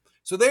in.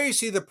 So there you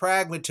see the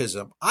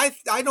pragmatism. I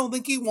don't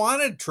think he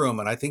wanted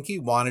Truman. I think he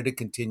wanted to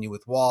continue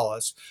with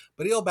Wallace,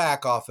 but he'll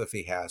back off if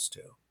he has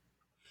to.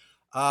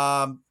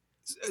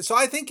 So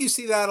I think you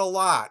see that a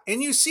lot.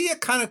 And you see a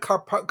kind of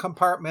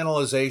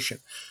compartmentalization.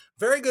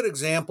 Very good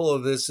example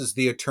of this is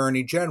the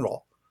Attorney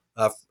General,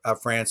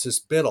 Francis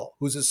Biddle,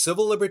 who's a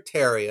civil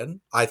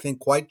libertarian, I think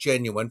quite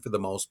genuine for the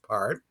most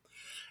part,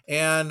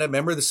 and a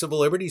member of the Civil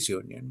Liberties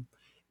Union.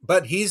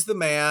 But he's the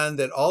man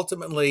that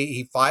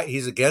ultimately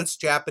he's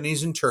against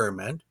Japanese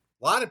internment.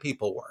 A lot of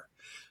people were,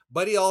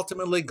 but he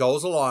ultimately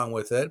goes along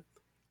with it.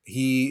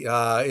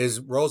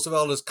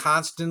 Roosevelt is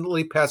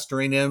constantly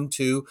pestering him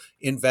to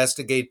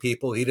investigate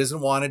people. He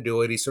doesn't want to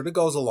do it. He sort of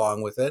goes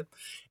along with it.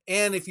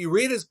 And if you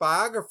read his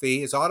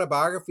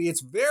autobiography,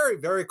 it's very,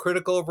 very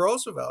critical of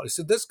Roosevelt. He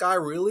said this guy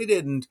really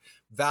didn't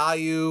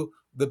value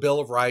the Bill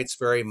of Rights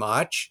very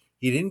much.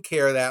 He didn't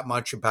care that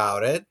much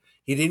about it.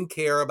 He didn't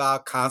care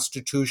about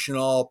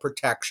constitutional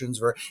protections.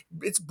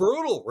 It's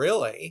brutal,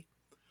 really.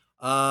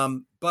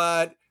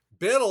 But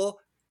Biddle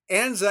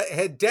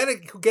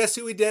guess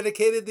who he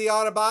dedicated the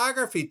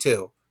autobiography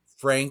to?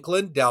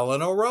 Franklin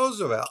Delano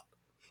Roosevelt.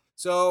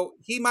 So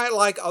he might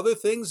like other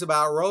things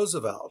about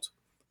Roosevelt,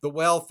 the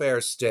welfare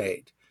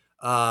state.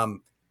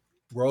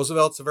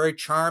 Roosevelt's a very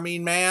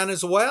charming man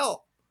as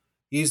well.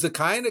 He's the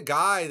kind of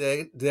guy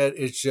that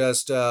is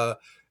just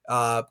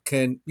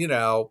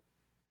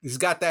he's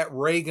got that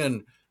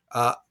Reagan.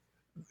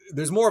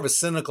 There's more of a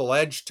cynical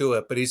edge to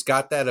it, but he's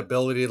got that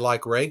ability,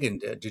 like Reagan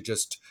did, to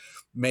just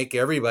make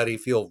everybody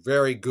feel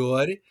very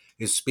good.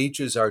 His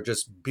speeches are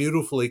just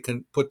beautifully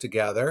put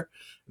together.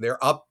 They're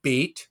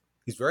upbeat.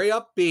 He's very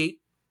upbeat.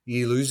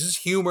 He loses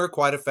humor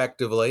quite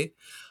effectively.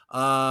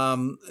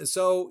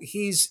 So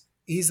he's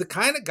the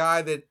kind of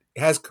guy that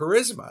has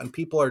charisma, and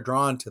people are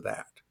drawn to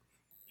that.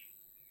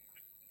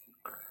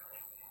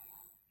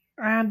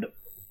 And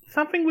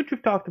something which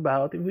we've talked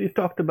about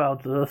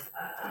this.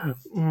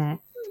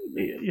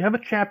 You have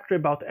a chapter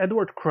about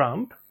Edward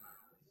Crump,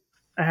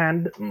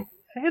 and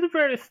he's a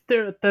very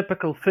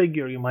stereotypical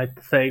figure, you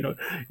might say.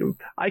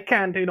 I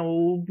can't,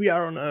 we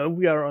are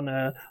on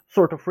a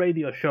sort of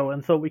radio show,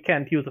 and so we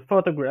can't use a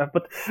photograph.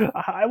 But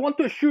I want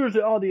to assure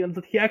the audience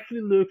that he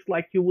actually looks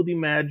like you would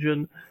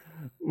imagine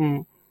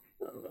a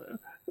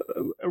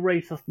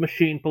racist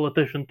machine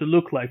politician to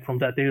look like from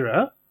that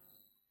era.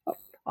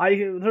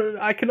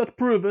 I cannot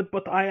prove it,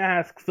 but I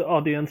ask the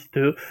audience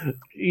to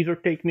either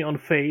take me on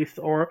faith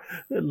or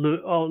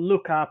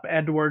look up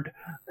Edward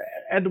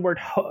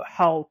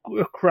Hull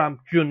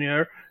Crump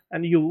Jr.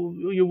 and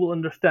you will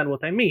understand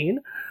what I mean.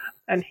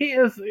 And he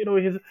is,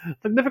 he's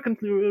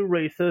significantly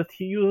racist.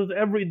 He uses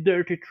every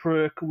dirty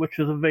trick which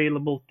is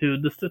available to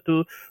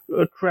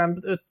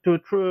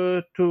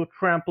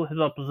trample his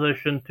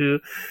opposition,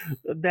 to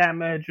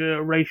damage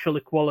racial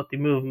equality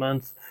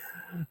movements,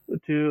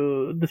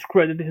 to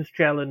discredit his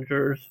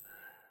challengers.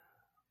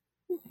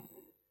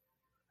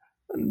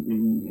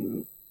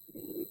 And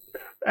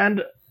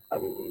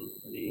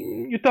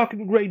you talk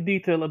in great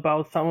detail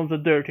about some of the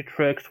dirty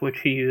tricks which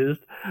he used,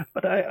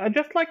 but I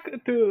just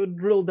like to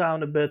drill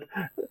down a bit.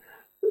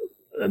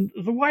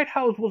 The White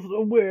House was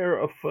aware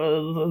of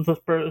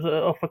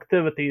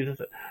activities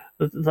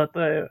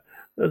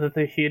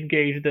that he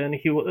engaged in.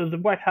 The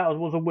White House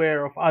was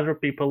aware of other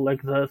people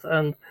like this,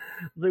 and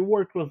they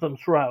worked with them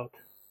throughout.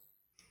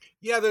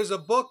 Yeah, there's a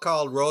book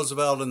called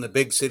Roosevelt and the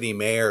Big City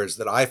Mayors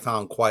that I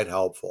found quite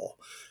helpful.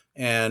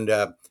 And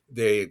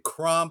the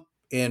Crump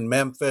in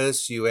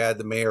Memphis, you had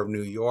the mayor of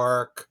New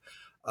York,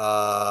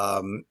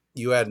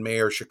 you had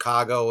mayor of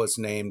Chicago was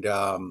named,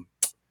 I'm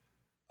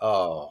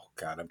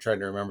trying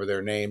to remember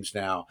their names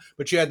now.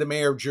 But you had the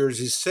mayor of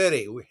Jersey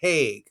City,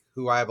 Haig,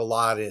 who I have a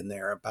lot in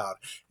there about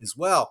as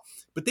well.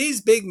 But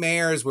these big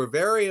mayors were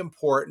very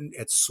important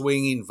at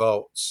swinging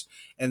votes.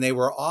 And they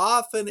were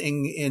often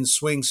in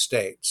swing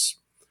states.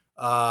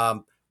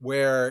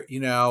 Where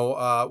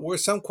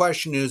some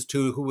question is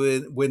to who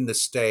would win the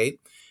state.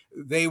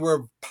 They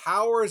were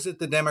powers at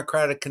the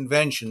Democratic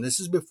Convention. This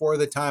is before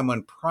the time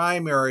when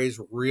primaries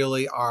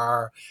really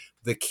are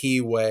the key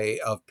way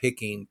of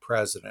picking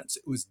presidents.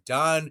 It was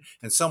done,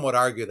 and some would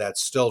argue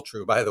that's still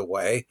true, by the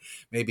way.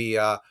 Maybe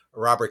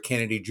Robert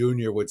Kennedy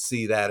Jr. would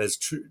see that as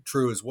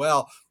true as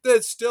well. But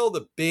it's still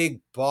the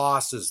big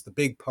bosses, the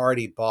big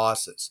party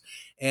bosses,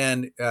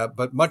 and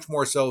but much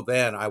more so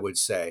then, I would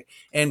say.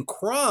 And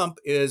Crump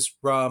is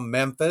from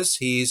Memphis.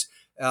 He's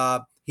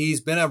a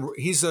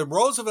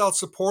Roosevelt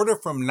supporter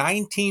from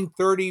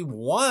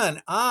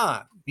 1931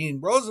 on. I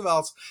mean,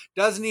 Roosevelt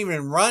doesn't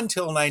even run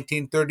till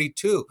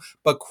 1932,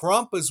 but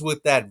Crump is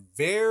with that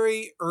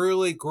very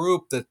early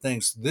group that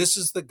thinks this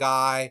is the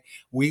guy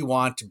we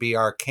want to be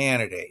our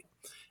candidate.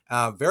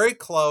 Very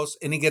close,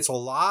 and he gets a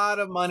lot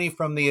of money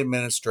from the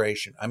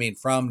administration. I mean,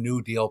 from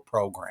New Deal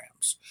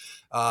programs,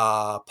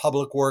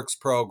 public works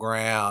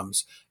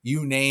programs,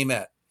 you name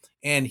it.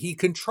 And he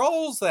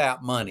controls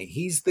that money.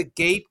 He's the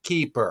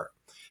gatekeeper.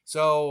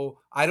 So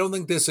I don't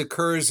think this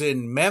occurs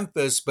in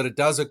Memphis, but it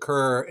does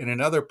occur in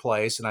another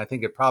place. And I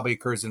think it probably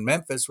occurs in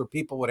Memphis, where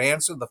people would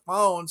answer the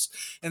phones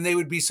and they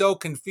would be so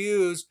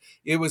confused.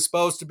 It was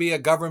supposed to be a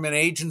government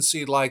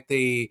agency like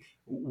the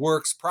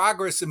Works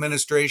Progress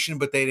Administration,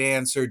 but they'd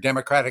answer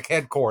Democratic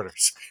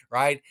headquarters,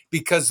 right?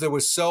 Because there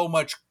was so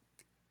much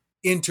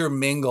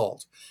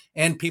intermingled.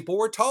 And people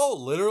were told,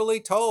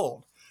 literally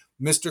told,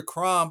 Mr.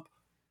 Crump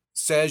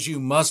says you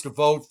must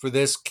vote for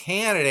this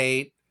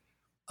candidate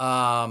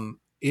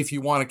if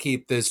you want to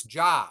keep this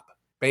job,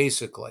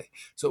 basically.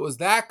 So it was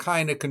that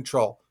kind of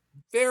control,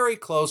 very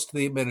close to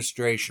the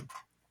administration.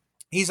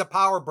 He's a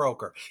power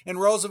broker,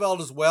 and Roosevelt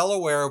is well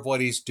aware of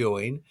what he's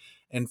doing.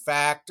 In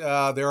fact,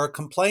 there are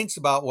complaints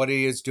about what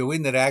he is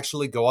doing that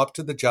actually go up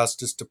to the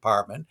Justice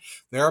Department.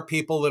 There are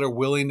people that are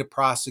willing to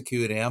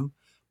prosecute him,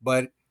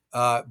 but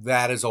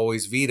that is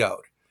always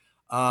vetoed.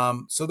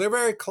 So they're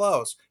very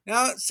close.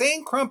 Now,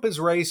 saying Crump is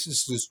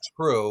racist is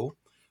true,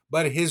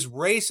 but his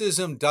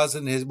racism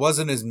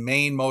wasn't his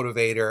main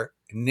motivator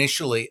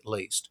initially, at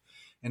least.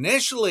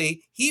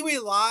 Initially, he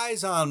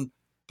relies on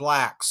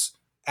blacks,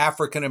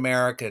 African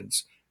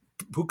Americans,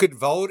 who could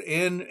vote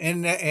in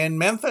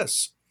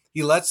Memphis.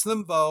 He lets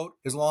them vote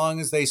as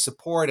long as they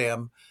support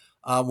him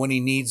when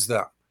he needs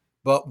them.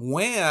 But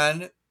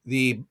when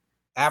the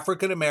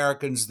African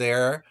Americans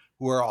there,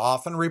 who are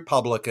often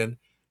Republican,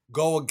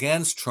 go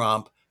against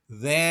Trump,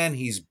 then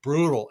he's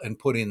brutal in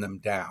putting them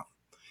down.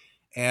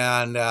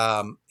 And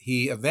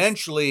he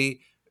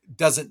eventually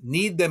doesn't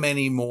need them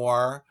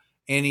anymore,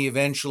 and he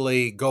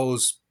eventually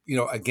goes,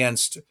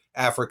 against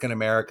African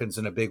Americans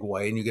in a big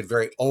way, and you get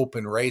very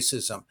open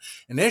racism.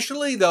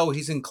 Initially, though,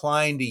 he's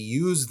inclined to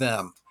use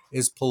them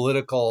as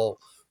political,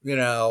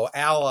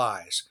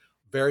 allies,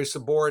 very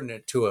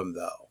subordinate to him,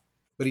 though,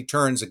 but he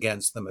turns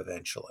against them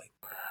eventually.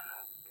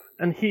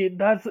 And he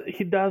does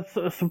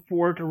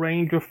support a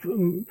range of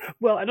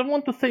well, I don't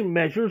want to say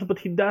measures, but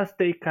he does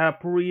take up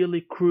really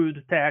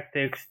crude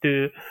tactics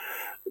to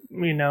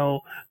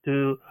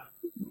to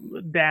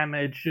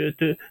damage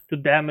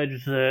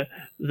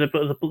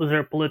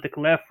their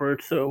political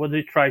efforts when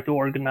they try to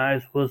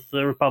organize with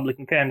the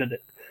Republican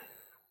candidate.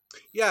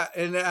 Yeah,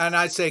 and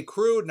I'd say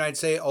crude, and I'd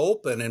say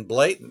open and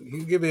blatant.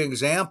 I'll give you an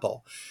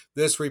example.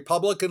 This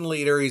Republican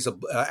leader, he's an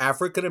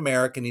African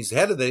American. He's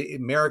head of the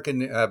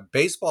American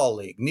Baseball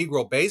League,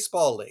 Negro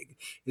Baseball League.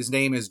 His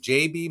name is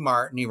J.B.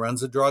 Martin. He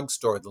runs a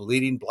drugstore, the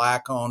leading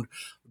black-owned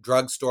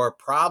drugstore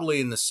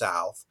probably in the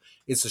South.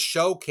 It's a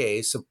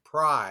showcase of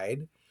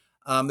pride.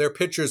 There are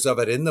pictures of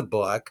it in the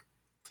book.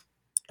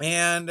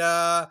 And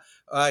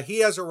he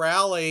has a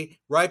rally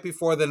right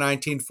before the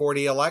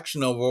 1940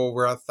 election of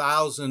over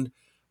 1,000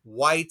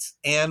 whites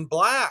and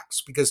blacks,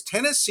 because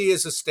Tennessee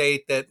is a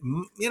state that,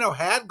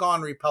 had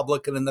gone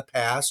Republican in the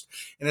past,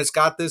 and it's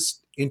got this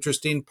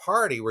interesting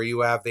party where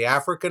you have the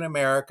African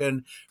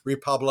American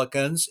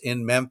Republicans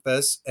in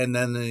Memphis, and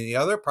then in the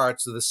other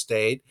parts of the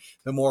state,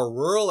 the more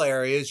rural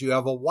areas, you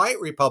have a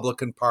white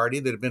Republican Party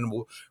that have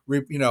been,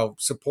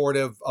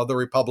 supportive of the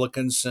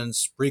Republicans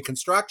since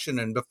Reconstruction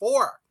and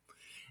before.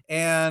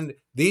 And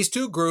these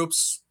two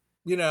groups,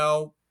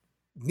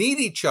 need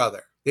each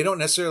other. They don't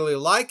necessarily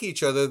like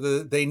each other.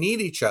 They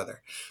need each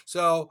other.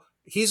 So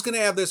he's going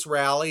to have this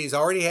rally. He's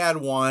already had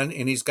one,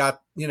 and he's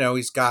got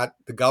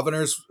the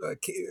governor's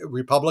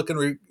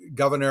Republican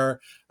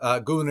governor,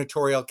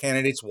 gubernatorial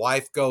candidate's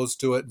wife goes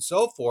to it and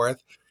so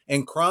forth.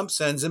 And Crump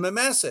sends him a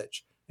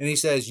message. And he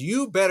says,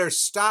 you better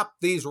stop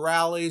these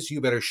rallies. You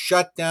better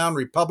shut down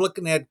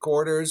Republican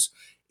headquarters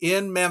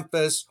in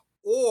Memphis,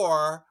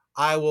 or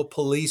I will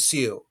police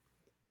you.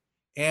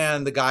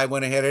 And the guy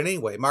went ahead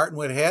anyway. Martin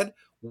went ahead.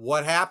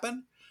 What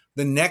happened?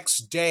 The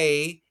next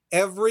day,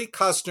 every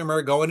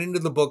customer going into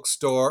the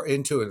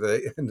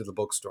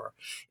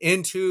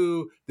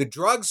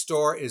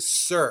drugstore is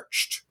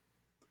searched,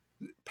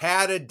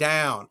 patted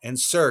down and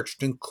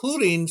searched,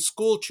 including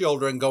school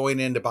children going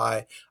in to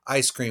buy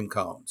ice cream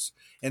cones.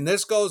 And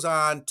this goes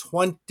on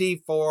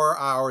 24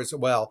 hours.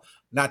 Well,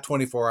 not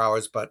 24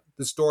 hours, but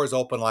the store is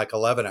open like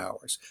 11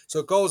 hours. So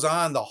it goes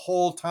on the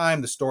whole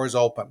time the store is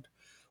opened,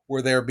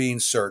 where they're being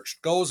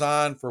searched. Goes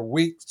on for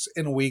weeks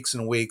and weeks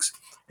and weeks.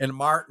 And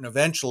Martin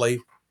eventually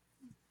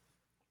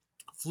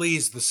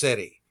flees the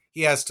city.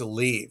 he has to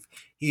leave.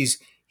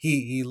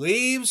 He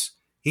leaves.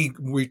 He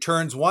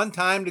returns one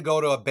time to go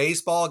to a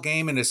baseball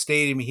game in a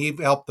stadium he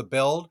helped to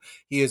build.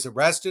 He is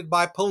arrested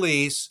by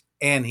police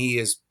and he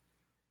is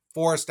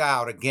forced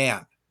out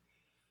again.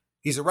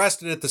 He's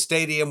arrested at the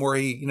stadium where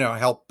he,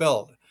 helped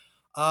build.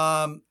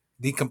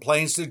 He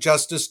complains to the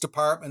Justice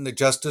Department. The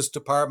Justice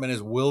Department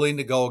is willing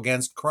to go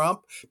against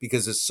Crump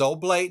because it's so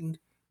blatant,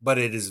 but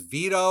it is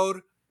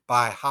vetoed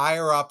by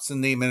higher ups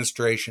in the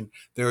administration.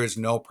 There is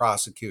no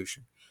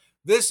prosecution.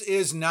 This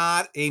is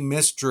not a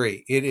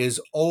mystery. It is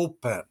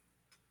open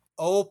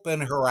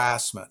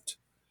harassment.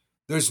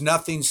 There's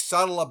nothing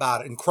subtle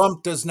about it. And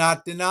Crump does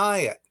not deny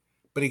it,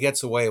 but he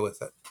gets away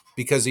with it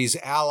because he's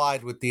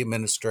allied with the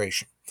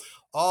administration.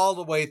 All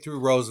the way through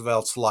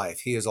Roosevelt's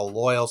life, he is a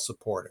loyal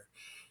supporter.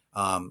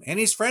 And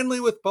he's friendly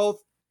with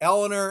both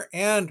Eleanor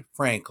and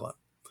Franklin.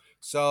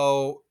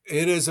 So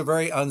it is a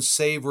very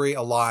unsavory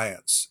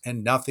alliance,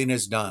 and nothing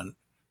is done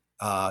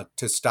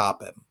to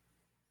stop him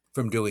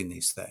from doing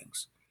these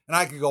things. And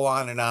I could go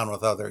on and on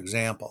with other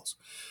examples.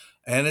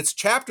 And it's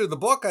chapter of the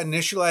book.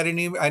 Initially,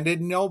 I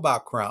didn't know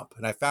about Crump.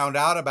 And I found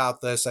out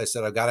about this. I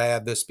said, I've got to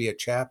have this be a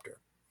chapter.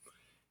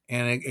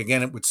 And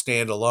again, it would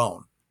stand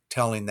alone,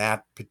 telling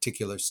that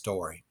particular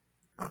story.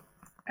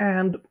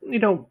 And,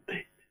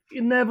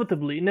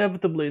 inevitably in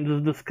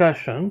this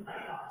discussion,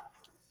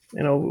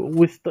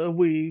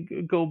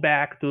 we go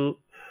back to,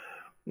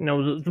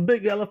 the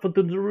big elephant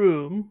in the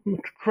room,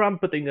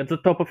 trumpeting at the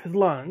top of his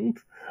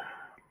lungs,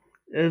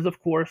 is,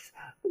 of course,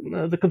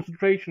 the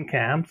concentration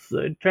camps,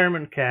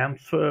 internment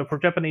camps for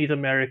Japanese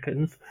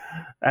Americans,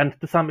 and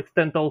to some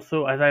extent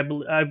also, as I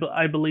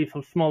believe,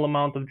 some small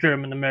amount of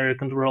German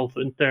Americans were also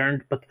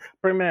interned, but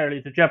primarily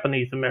the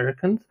Japanese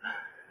Americans.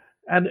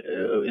 And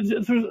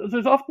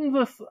there's often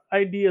this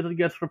idea that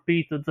gets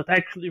repeated that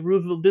actually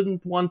Roosevelt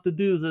didn't want to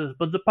do this,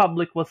 but the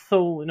public was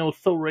so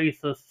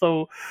racist,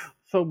 so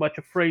much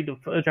afraid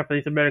of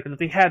Japanese Americans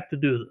that he had to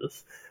do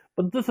this.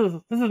 But this is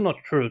not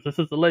true. This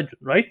is a legend,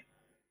 right?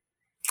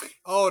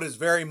 Oh, it is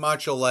very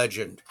much a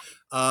legend.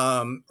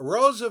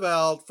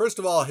 Roosevelt, first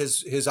of all,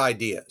 his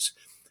ideas.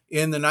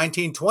 In the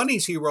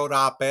 1920s, he wrote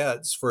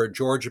op-eds for a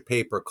Georgia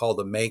paper called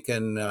the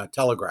Macon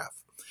Telegraph.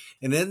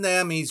 And in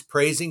them, he's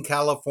praising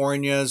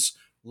California's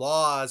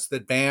laws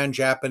that ban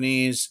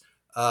Japanese,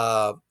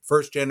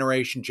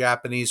 first-generation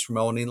Japanese from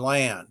owning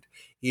land.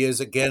 He is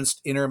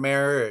against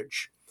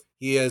intermarriage.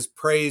 He is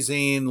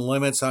praising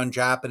limits on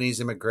Japanese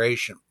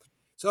immigration.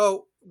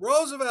 So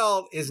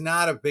Roosevelt is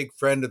not a big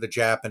friend of the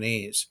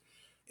Japanese.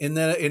 In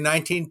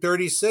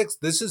 1936,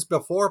 this is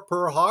before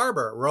Pearl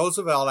Harbor,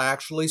 Roosevelt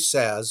actually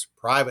says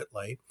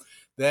privately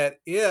that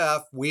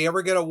if we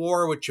ever get a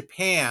war with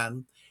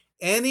Japan,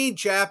 any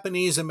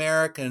Japanese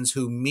Americans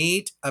who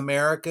meet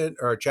American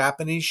or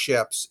Japanese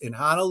ships in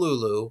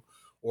Honolulu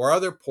or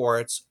other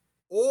ports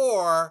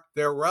or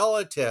their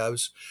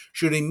relatives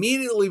should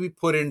immediately be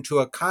put into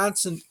a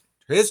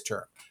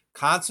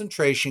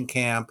concentration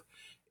camp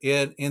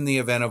in the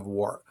event of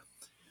war.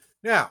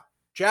 Now,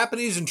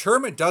 Japanese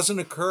internment doesn't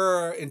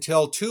occur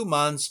until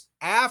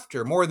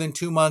more than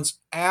 2 months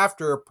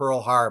after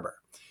Pearl Harbor.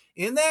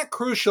 In that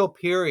crucial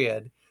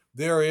period,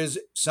 there is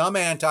some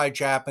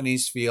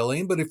anti-Japanese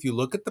feeling, but if you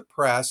look at the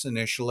press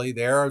initially,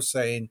 they're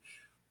saying,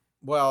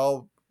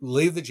 well,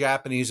 leave the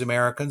Japanese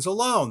Americans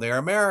alone. They're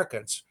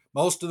Americans.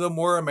 Most of them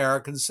were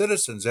American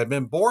citizens, had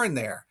been born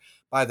there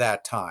by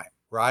that time,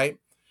 right?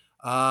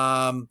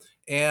 And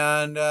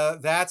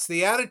that's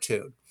the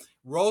attitude.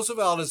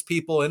 Roosevelt has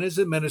people in his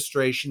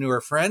administration who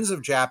are friends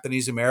of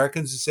Japanese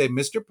Americans who say,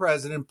 Mr.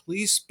 President,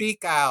 please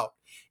speak out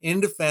in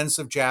defense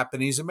of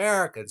Japanese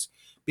Americans,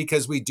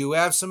 because we do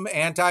have some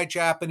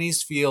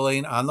anti-Japanese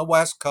feeling on the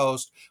West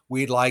Coast.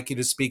 We'd like you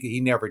to speak. He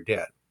never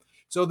did.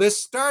 So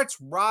this starts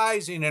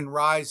rising and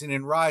rising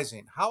and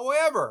rising.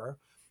 However,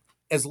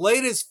 as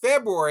late as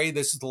February,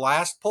 this is the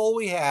last poll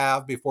we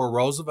have before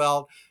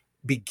Roosevelt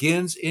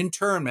begins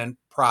internment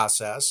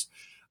process.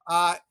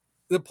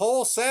 The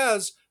poll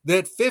says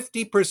that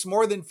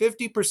more than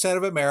 50%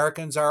 of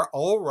Americans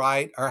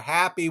are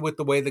happy with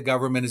the way the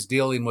government is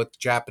dealing with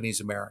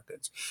Japanese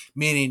Americans,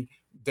 meaning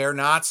they're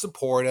not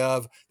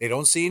supportive. They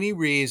don't see any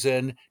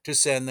reason to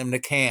send them to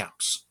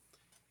camps.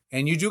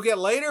 And you do get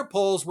later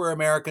polls where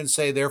Americans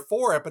say they're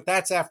for it, but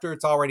that's after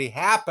it's already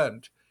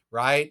happened,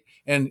 right?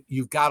 And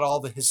you've got all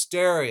the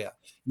hysteria.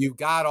 You've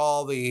got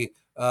all the,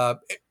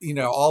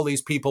 all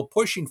these people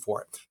pushing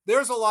for it.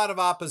 There's a lot of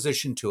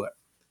opposition to it.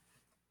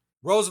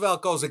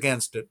 Roosevelt goes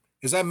against it.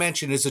 As I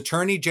mentioned, his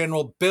Attorney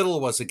General Biddle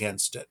was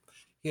against it.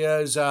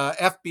 His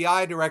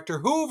FBI Director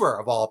Hoover,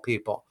 of all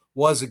people,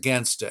 was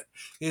against it.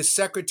 His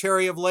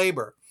Secretary of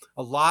Labor,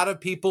 a lot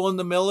of people in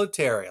the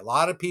military, a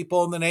lot of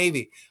people in the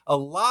Navy, a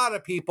lot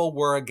of people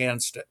were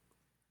against it.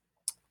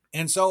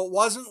 And so it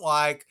wasn't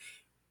like,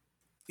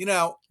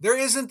 there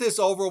isn't this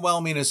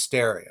overwhelming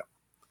hysteria,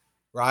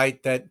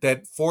 right,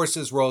 that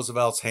forces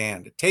Roosevelt's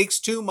hand. It takes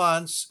 2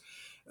 months.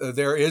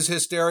 There is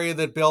hysteria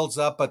that builds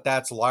up, but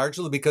that's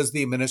largely because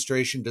the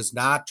administration does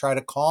not try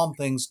to calm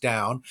things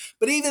down.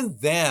 But even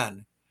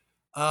then,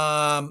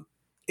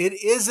 it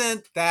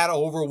isn't that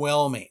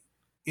overwhelming.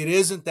 it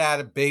isn't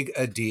that big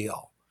a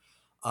deal.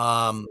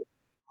 Roosevelt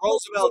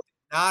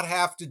did not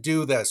have to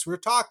do this. We're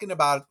talking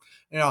about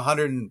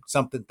 100 and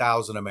something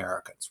thousand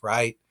Americans,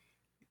 right?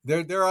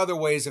 There are other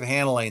ways of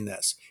handling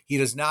this. He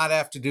does not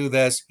have to do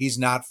this. He's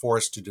not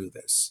forced to do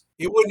this.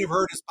 It wouldn't have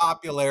hurt his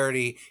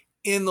popularity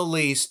in the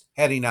least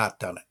had he not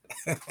done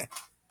it.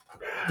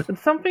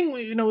 It's something,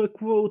 a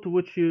quote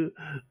which is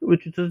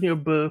in your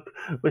book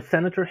with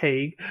Senator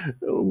Haig,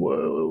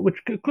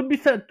 which could be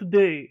said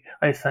today,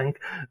 I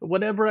think.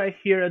 Whenever I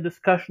hear a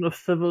discussion of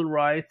civil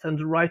rights and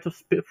the right of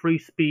free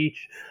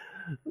speech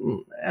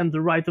and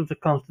the right of the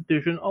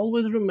Constitution,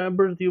 always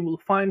remember that you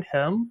will find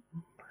him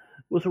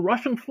with a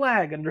Russian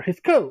flag under his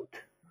coat.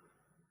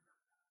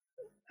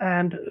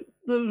 And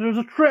there's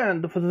a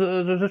trend.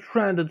 There's a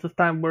trend at this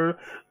time where,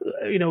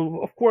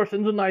 of course,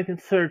 in the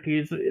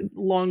 1930s,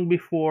 long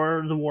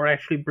before the war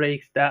actually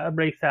breaks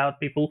out,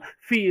 people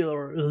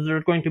feel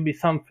there's going to be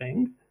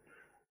something.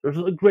 There's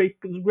a great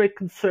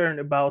concern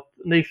about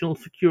national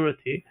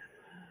security,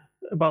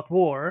 about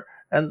war,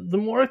 and the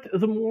more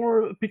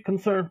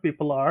concerned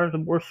people are, the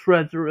more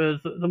threats there is,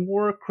 the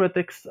more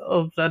critics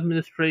of the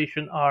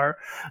administration are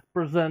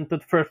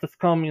presented first as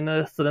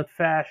communists and then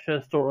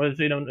fascists, or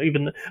as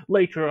even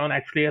later on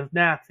actually as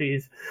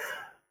Nazis.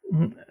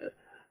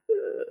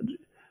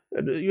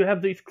 You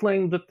have these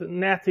claims that the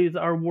Nazis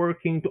are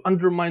working to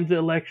undermine the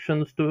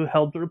elections to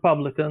help the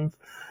Republicans.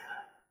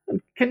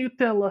 Can you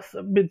tell us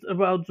a bit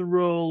about the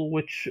role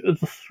which the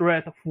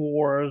threat of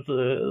war,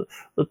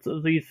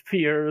 these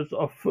fears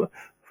of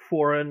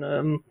foreign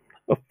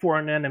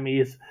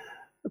enemies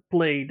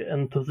played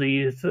into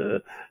these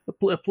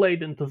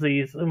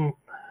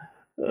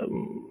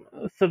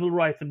civil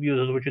rights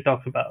abuses which you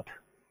talked about?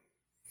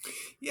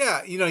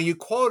 Yeah, you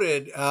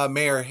quoted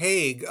Mayor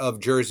Haig of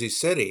Jersey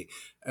City,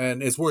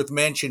 and it's worth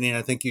mentioning,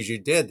 I think as you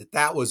did,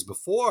 that was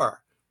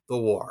before the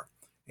war.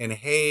 And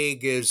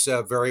Haig is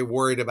very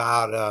worried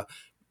about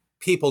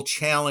people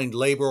challenging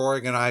labor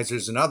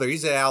organizers and others.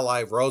 He's an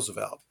ally of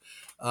Roosevelt,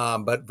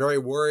 but very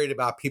worried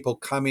about people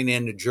coming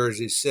into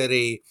Jersey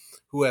City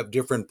who have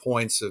different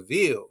points of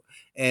view.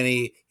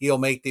 And he'll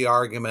make the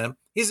argument.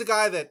 He's a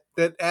guy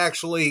that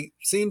actually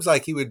seems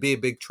like he would be a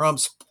big Trump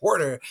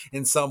supporter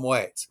in some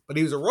ways, but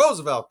he was a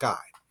Roosevelt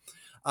guy.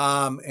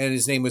 And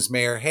his name was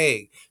Mayor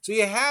Haig. So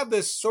you have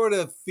this sort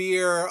of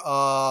fear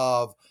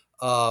of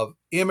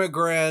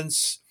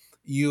immigrants.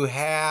 You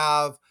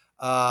have,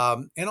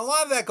 and a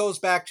lot of that goes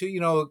back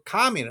to,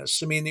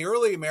 communists. I mean, the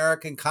early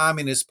American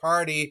Communist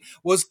Party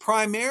was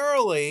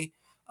primarily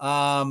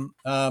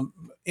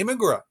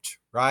immigrant,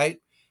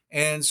 right?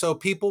 And so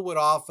people would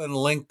often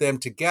link them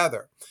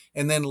together.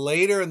 And then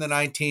later in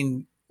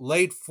the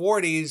late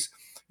 40s,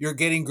 you're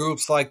getting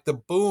groups like the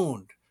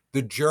Bund,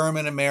 the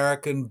German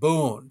American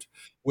Bund,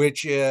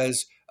 which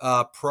is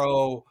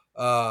pro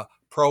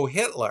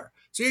Hitler.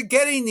 So you're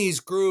getting these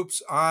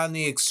groups on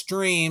the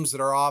extremes that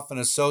are often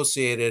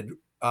associated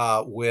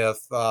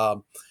with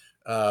both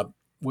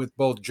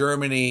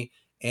Germany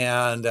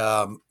and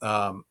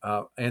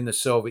the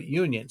Soviet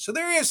Union. So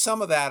there is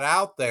some of that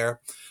out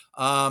there.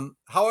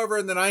 However,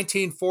 in the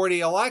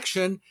 1940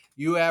 election,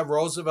 you have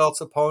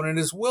Roosevelt's opponent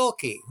is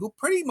Willkie, who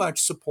pretty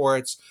much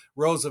supports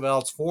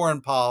Roosevelt's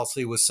foreign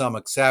policy with some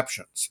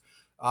exceptions.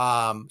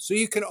 So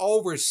you can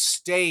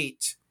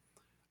overstate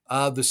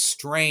the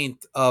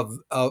strength of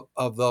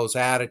those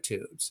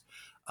attitudes.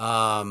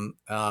 And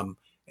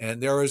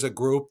there is a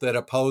group that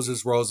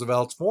opposes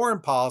Roosevelt's foreign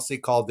policy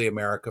called the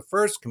America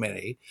First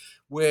Committee,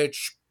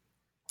 which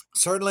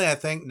certainly I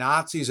think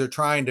Nazis are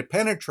trying to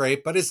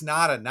penetrate, but it's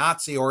not a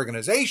Nazi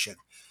organization.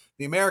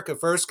 The America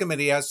First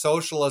Committee has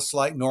socialists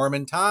like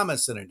Norman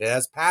Thomas in it. It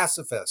has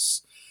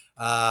pacifists.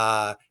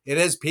 It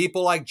has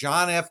people like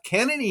John F.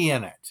 Kennedy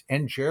in it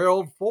and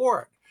Gerald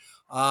Ford.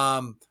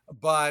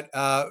 But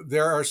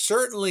there are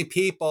certainly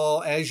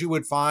people, as you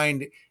would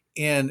find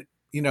in,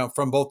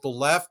 from both the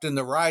left and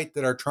the right,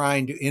 that are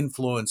trying to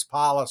influence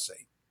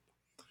policy.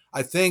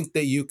 I think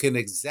that you can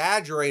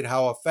exaggerate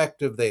how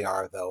effective they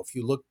are, though. If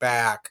you look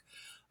back,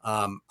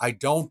 I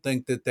don't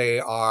think that they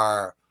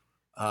are,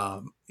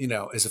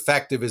 as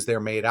effective as they're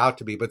made out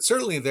to be. But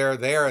certainly they're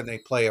there and they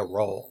play a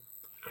role.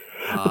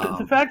 But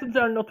the fact that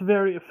they're not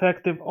very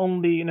effective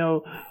only,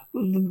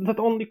 that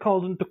only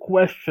calls into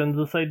question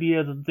this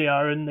idea that they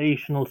are a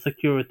national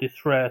security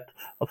threat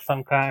of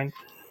some kind.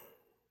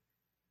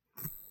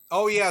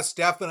 Oh, yes,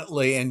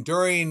 definitely. And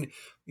during,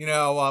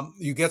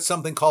 you get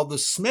something called the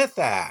Smith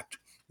Act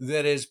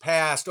that is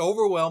passed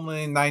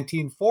overwhelmingly in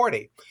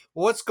 1940.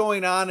 Well, what's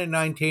going on in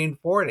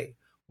 1940?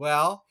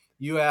 Well,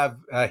 you have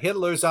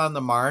Hitler's on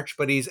the march,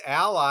 but he's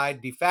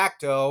de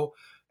facto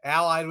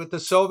allied with the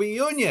Soviet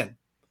Union.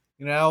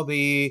 You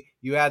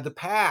had the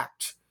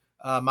pact,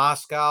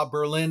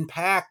 Moscow-Berlin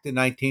Pact in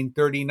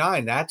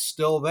 1939. That's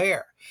still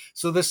there.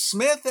 So the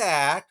Smith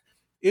Act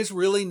is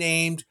really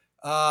named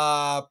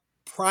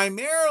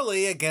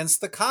primarily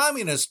against the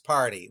Communist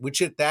Party,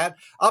 which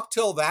up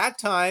till that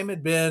time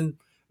had been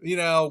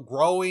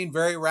growing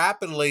very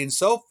rapidly and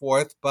so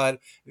forth, but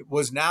it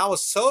was now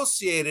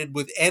associated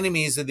with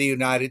enemies of the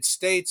United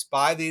States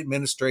by the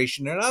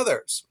administration and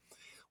others.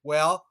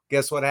 Well,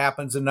 guess what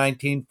happens in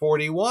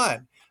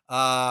 1941?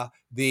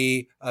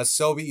 The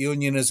Soviet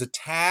Union is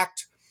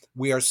attacked.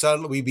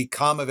 We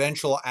become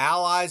eventual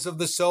allies of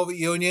the Soviet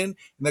Union,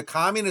 and the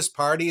Communist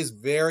Party is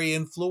very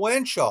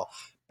influential,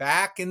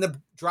 back in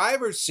the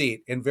driver's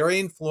seat, and very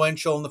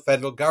influential in the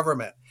federal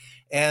government.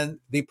 And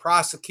the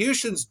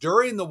prosecutions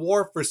during the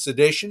War for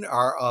Sedition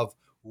are of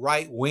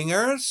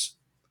right-wingers,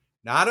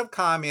 not of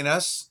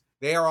communists.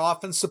 They are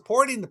often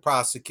supporting the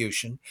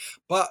prosecution,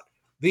 but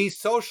the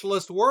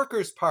Socialist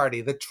Workers'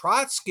 Party, the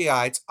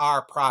Trotskyites,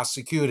 are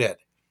prosecuted.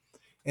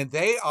 And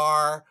they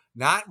are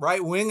not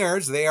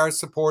right-wingers. They are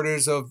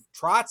supporters of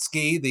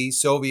Trotsky, the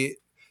Soviet,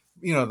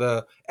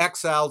 the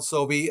exiled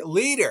Soviet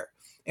leader.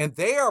 And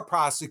they are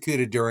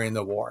prosecuted during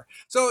the war.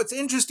 So it's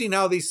interesting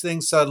how these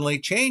things suddenly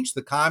change.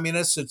 The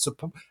communists had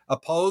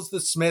opposed the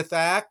Smith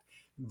Act.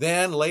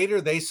 Then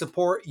later they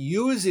support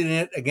using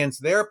it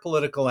against their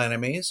political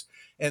enemies.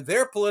 And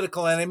their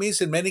political enemies,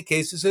 in many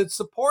cases, had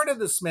supported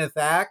the Smith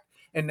Act.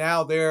 And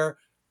now they're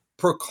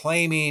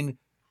proclaiming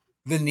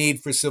the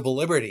need for civil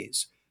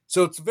liberties.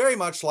 So it's very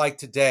much like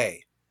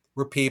today,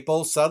 where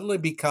people suddenly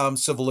become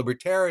civil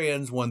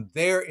libertarians when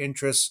their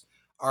interests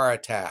are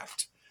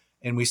attacked.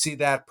 And we see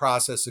that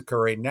process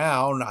occurring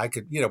now. And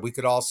we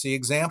could all see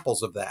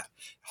examples of that.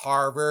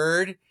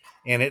 Harvard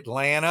and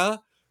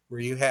Atlanta,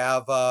 where you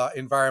have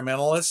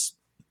environmentalists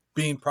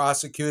being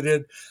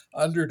prosecuted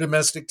under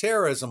domestic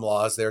terrorism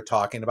laws. They're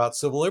talking about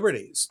civil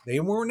liberties. They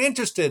weren't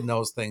interested in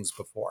those things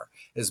before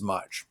as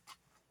much.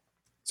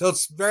 So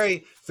it's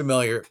very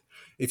familiar.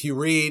 If you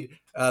read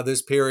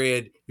this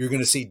period, you're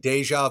going to see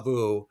deja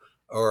vu,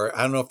 or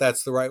I don't know if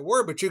that's the right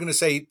word, but you're going to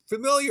say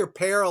familiar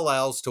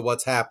parallels to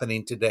what's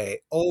happening today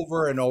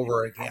over and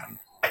over again.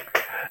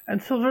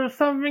 And so there's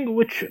something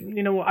which,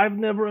 I've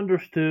never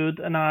understood.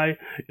 And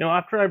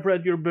after I've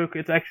read your book,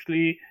 it's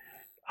actually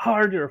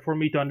harder for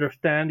me to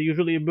understand.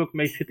 Usually a book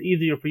makes it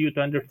easier for you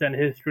to understand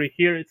history.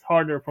 Here, it's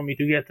harder for me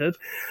to get it.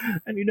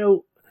 And,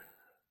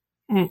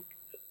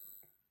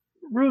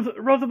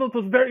 Roosevelt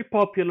was very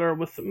popular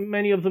with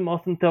many of the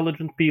most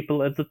intelligent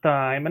people at the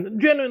time, and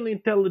genuinely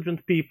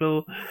intelligent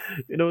people.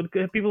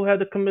 People who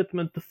had a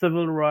commitment to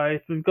civil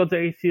rights. We've got the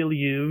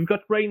ACLU. We've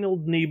got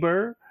Reynold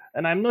Niebuhr,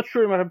 and I'm not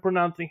sure if I'm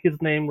pronouncing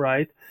his name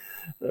right.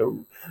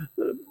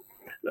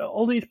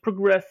 All these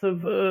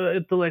progressive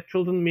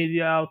intellectuals and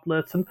media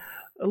outlets, and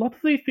a lot of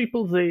these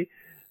people, they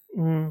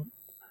abandon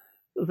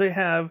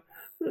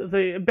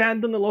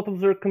a lot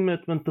of their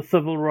commitment to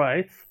civil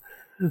rights.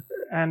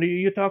 And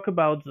you talk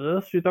about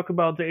this. You talk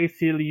about the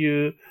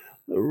ACLU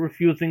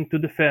refusing to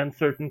defend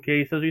certain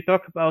cases. You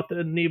talk about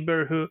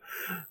Niebuhr, who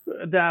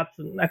adapts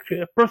actually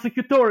a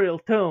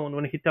prosecutorial tone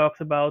when he talks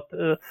about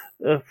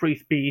free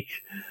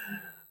speech.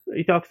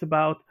 He talks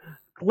about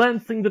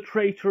cleansing the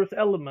traitorous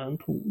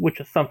element, which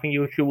is something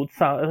you would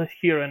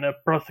hear in a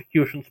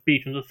prosecution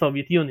speech in the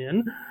Soviet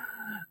Union.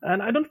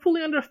 And I don't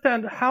fully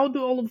understand, how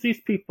do all of these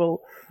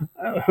people,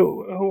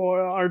 who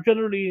are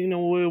generally,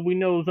 we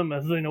know them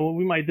as,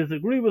 we might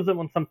disagree with them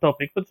on some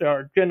topic, but they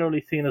are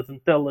generally seen as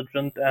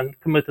intelligent and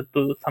committed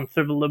to some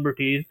civil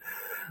liberties.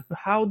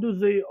 How do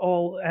they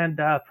all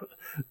end up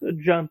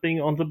jumping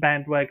on the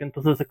bandwagon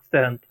to this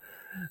extent?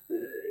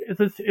 Is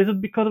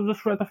it because of the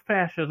threat of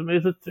fascism?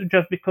 Is it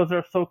just because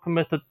they're so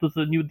committed to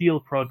the New Deal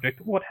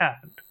project? What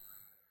happened?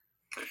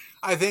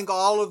 I think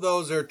all of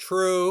those are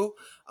true.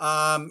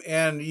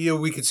 And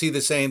we could see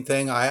the same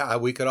thing.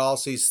 We could all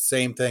see the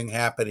same thing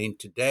happening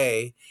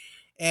today.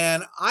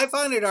 And I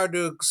find it hard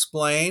to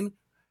explain.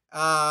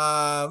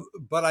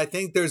 But I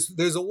think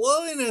there's a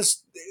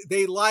willingness.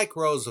 They like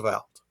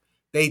Roosevelt.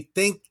 They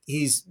think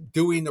he's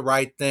doing the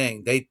right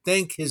thing. They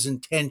think his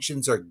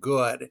intentions are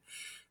good.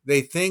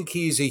 They think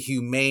he's a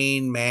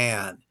humane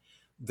man.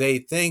 They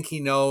think he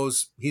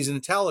knows he's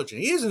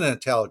intelligent. He is an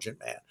intelligent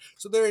man.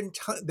 So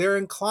they're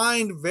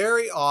inclined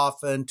very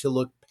often to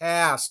look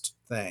past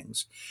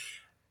things.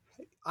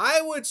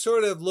 I would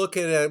sort of look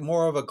at it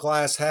more of a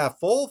glass half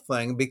full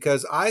thing,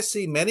 because I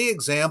see many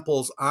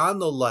examples on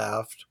the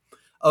left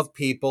of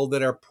people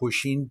that are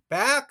pushing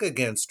back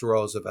against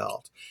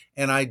Roosevelt.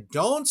 And I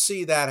don't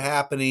see that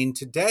happening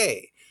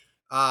today.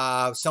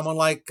 Someone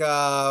like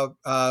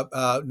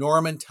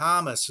Norman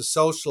Thomas, a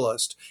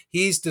socialist,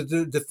 he's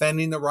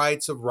defending the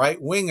rights of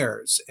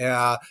right-wingers,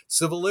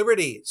 civil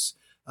liberties.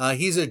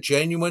 He's a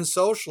genuine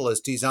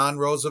socialist. He's on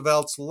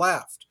Roosevelt's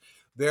left.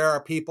 There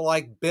are people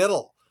like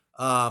Beito,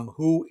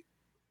 who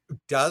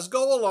does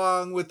go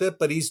along with it,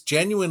 but he's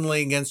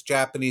genuinely against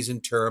Japanese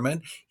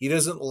internment. He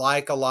doesn't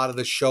like a lot of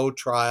the show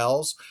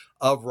trials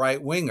of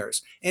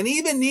right-wingers. And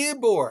even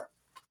Niebuhr,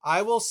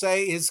 I will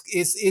say,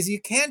 is you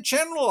can't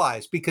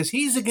generalize, because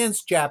he's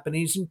against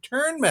Japanese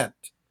internment.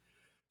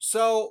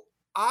 So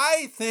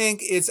I think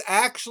it's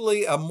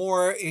actually a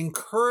more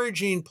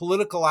encouraging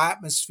political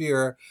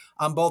atmosphere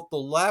on both the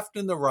left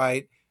and the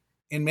right,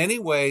 in many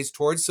ways,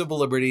 towards civil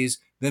liberties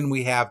than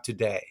we have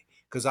today.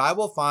 because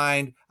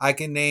I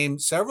can name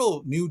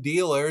several New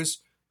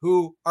Dealers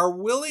who are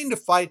willing to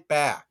fight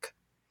back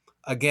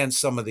against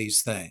some of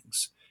these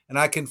things. And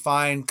I can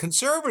find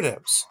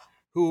conservatives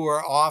who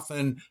are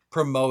often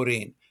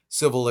promoting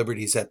civil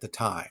liberties at the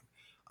time.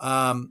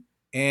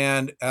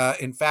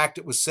 In fact,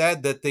 it was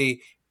said that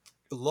the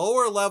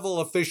lower level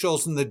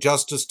officials in the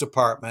Justice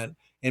Department,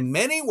 in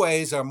many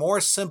ways, are more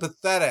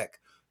sympathetic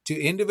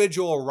to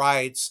individual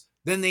rights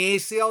than the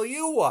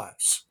ACLU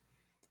was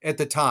at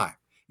the time.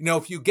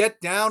 If you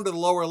get down to the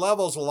lower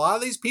levels, a lot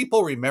of these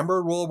people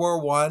remember World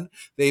War I.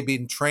 They've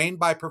been trained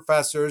by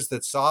professors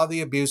that saw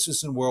the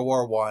abuses in World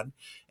War I,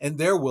 and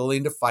they're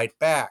willing to fight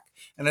back.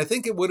 And I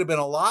think it would have been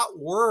a lot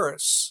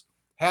worse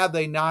had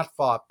they not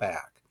fought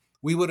back.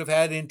 We would have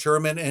had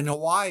internment in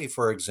Hawaii,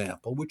 for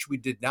example, which we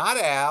did not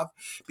have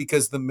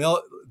because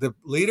the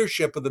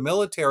leadership of the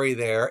military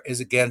there is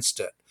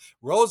against it.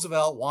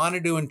 Roosevelt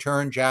wanted to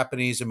intern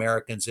Japanese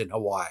Americans in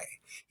Hawaii.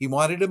 He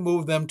wanted to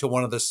move them to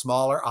one of the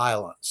smaller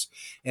islands.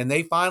 And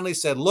they finally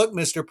said, look,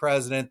 Mr.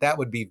 President, that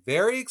would be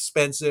very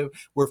expensive.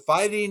 We're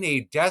fighting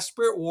a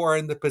desperate war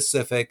in the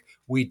Pacific.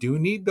 We do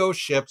need those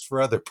ships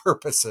for other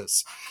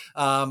purposes.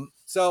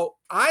 So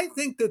I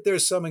think that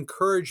there's some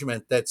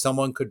encouragement that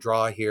someone could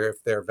draw here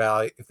if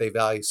they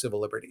value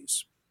civil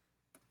liberties.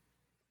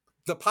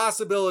 The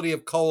possibility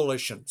of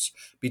coalitions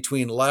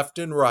between left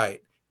and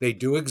right, they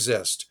do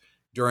exist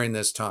during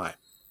this time.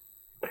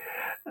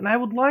 And I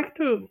would like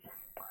to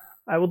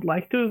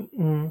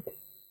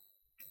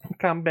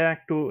come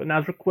back to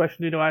another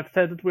question. I've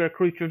said that we are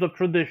creatures of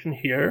tradition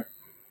here,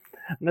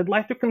 and I'd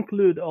like to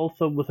conclude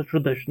also with a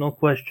traditional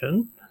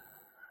question.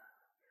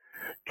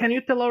 Can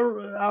you tell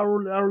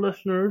our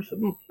listeners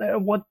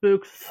what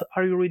books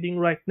are you reading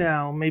right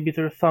now? Maybe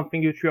there's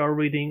something that you are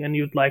reading and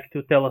you'd like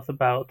to tell us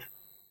about.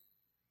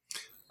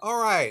 All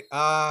right.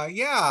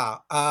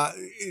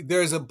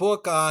 There's a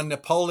book on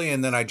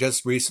Napoleon that I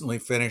just recently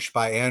finished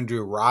by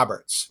Andrew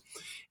Roberts.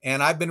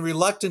 And I've been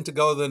reluctant to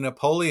go to the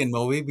Napoleon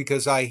movie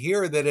because I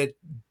hear that it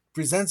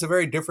presents a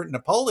very different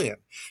Napoleon.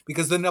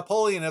 Because the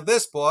Napoleon of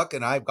this book,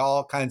 and I've got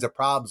all kinds of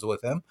problems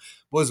with him,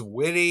 was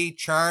witty,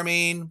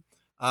 charming,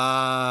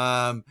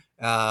 often,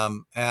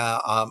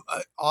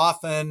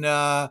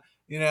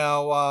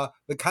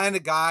 the kind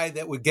of guy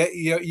that would get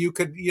you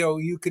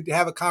could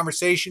have a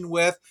conversation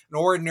with, an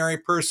ordinary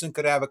person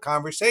could have a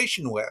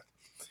conversation with.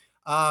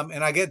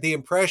 And I get the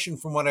impression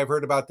from what I've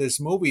heard about this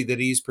movie that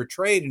he's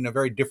portrayed in a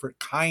very different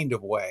kind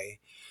of way.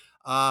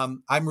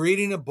 I'm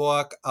reading a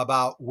book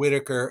about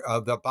Whittaker,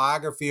 the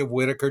biography of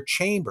Whittaker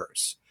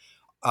Chambers,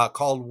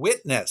 called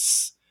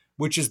Witness,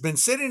 which has been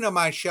sitting on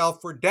my shelf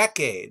for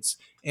decades.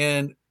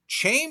 And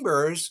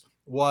Chambers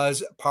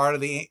was part of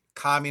the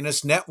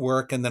communist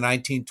network in the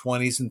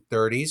 1920s and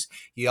 30s.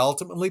 He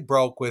ultimately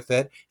broke with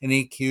it, and he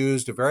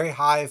accused a very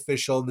high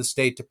official of the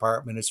State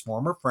Department, his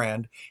former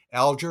friend,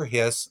 Alger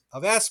Hiss,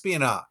 of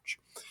espionage.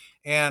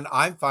 And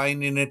I'm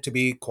finding it to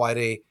be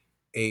quite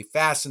a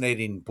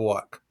fascinating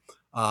book.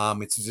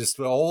 It's just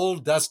an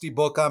old, dusty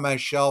book on my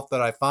shelf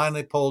that I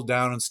finally pulled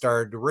down and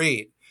started to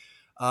read.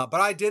 But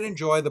I did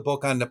enjoy the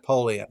book on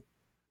Napoleon,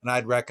 and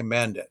I'd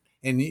recommend it.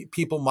 And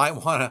people might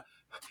want to,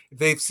 if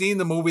they've seen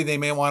the movie, they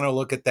may want to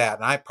look at that.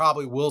 And I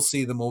probably will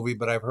see the movie,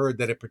 but I've heard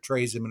that it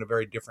portrays him in a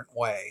very different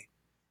way.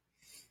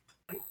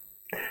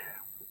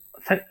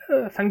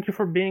 Thank you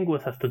for being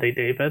with us today,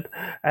 David.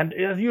 And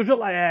as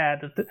usual, I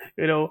add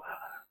that,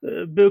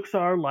 books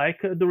are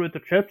like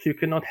Dorito chips. You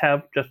cannot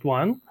have just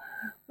one.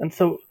 And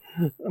so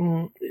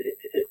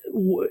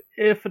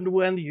if and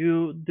when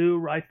you do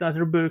write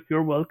another book,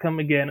 you're welcome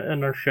again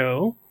on our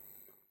show.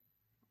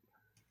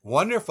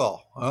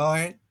 Wonderful. All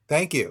right.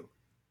 Thank you.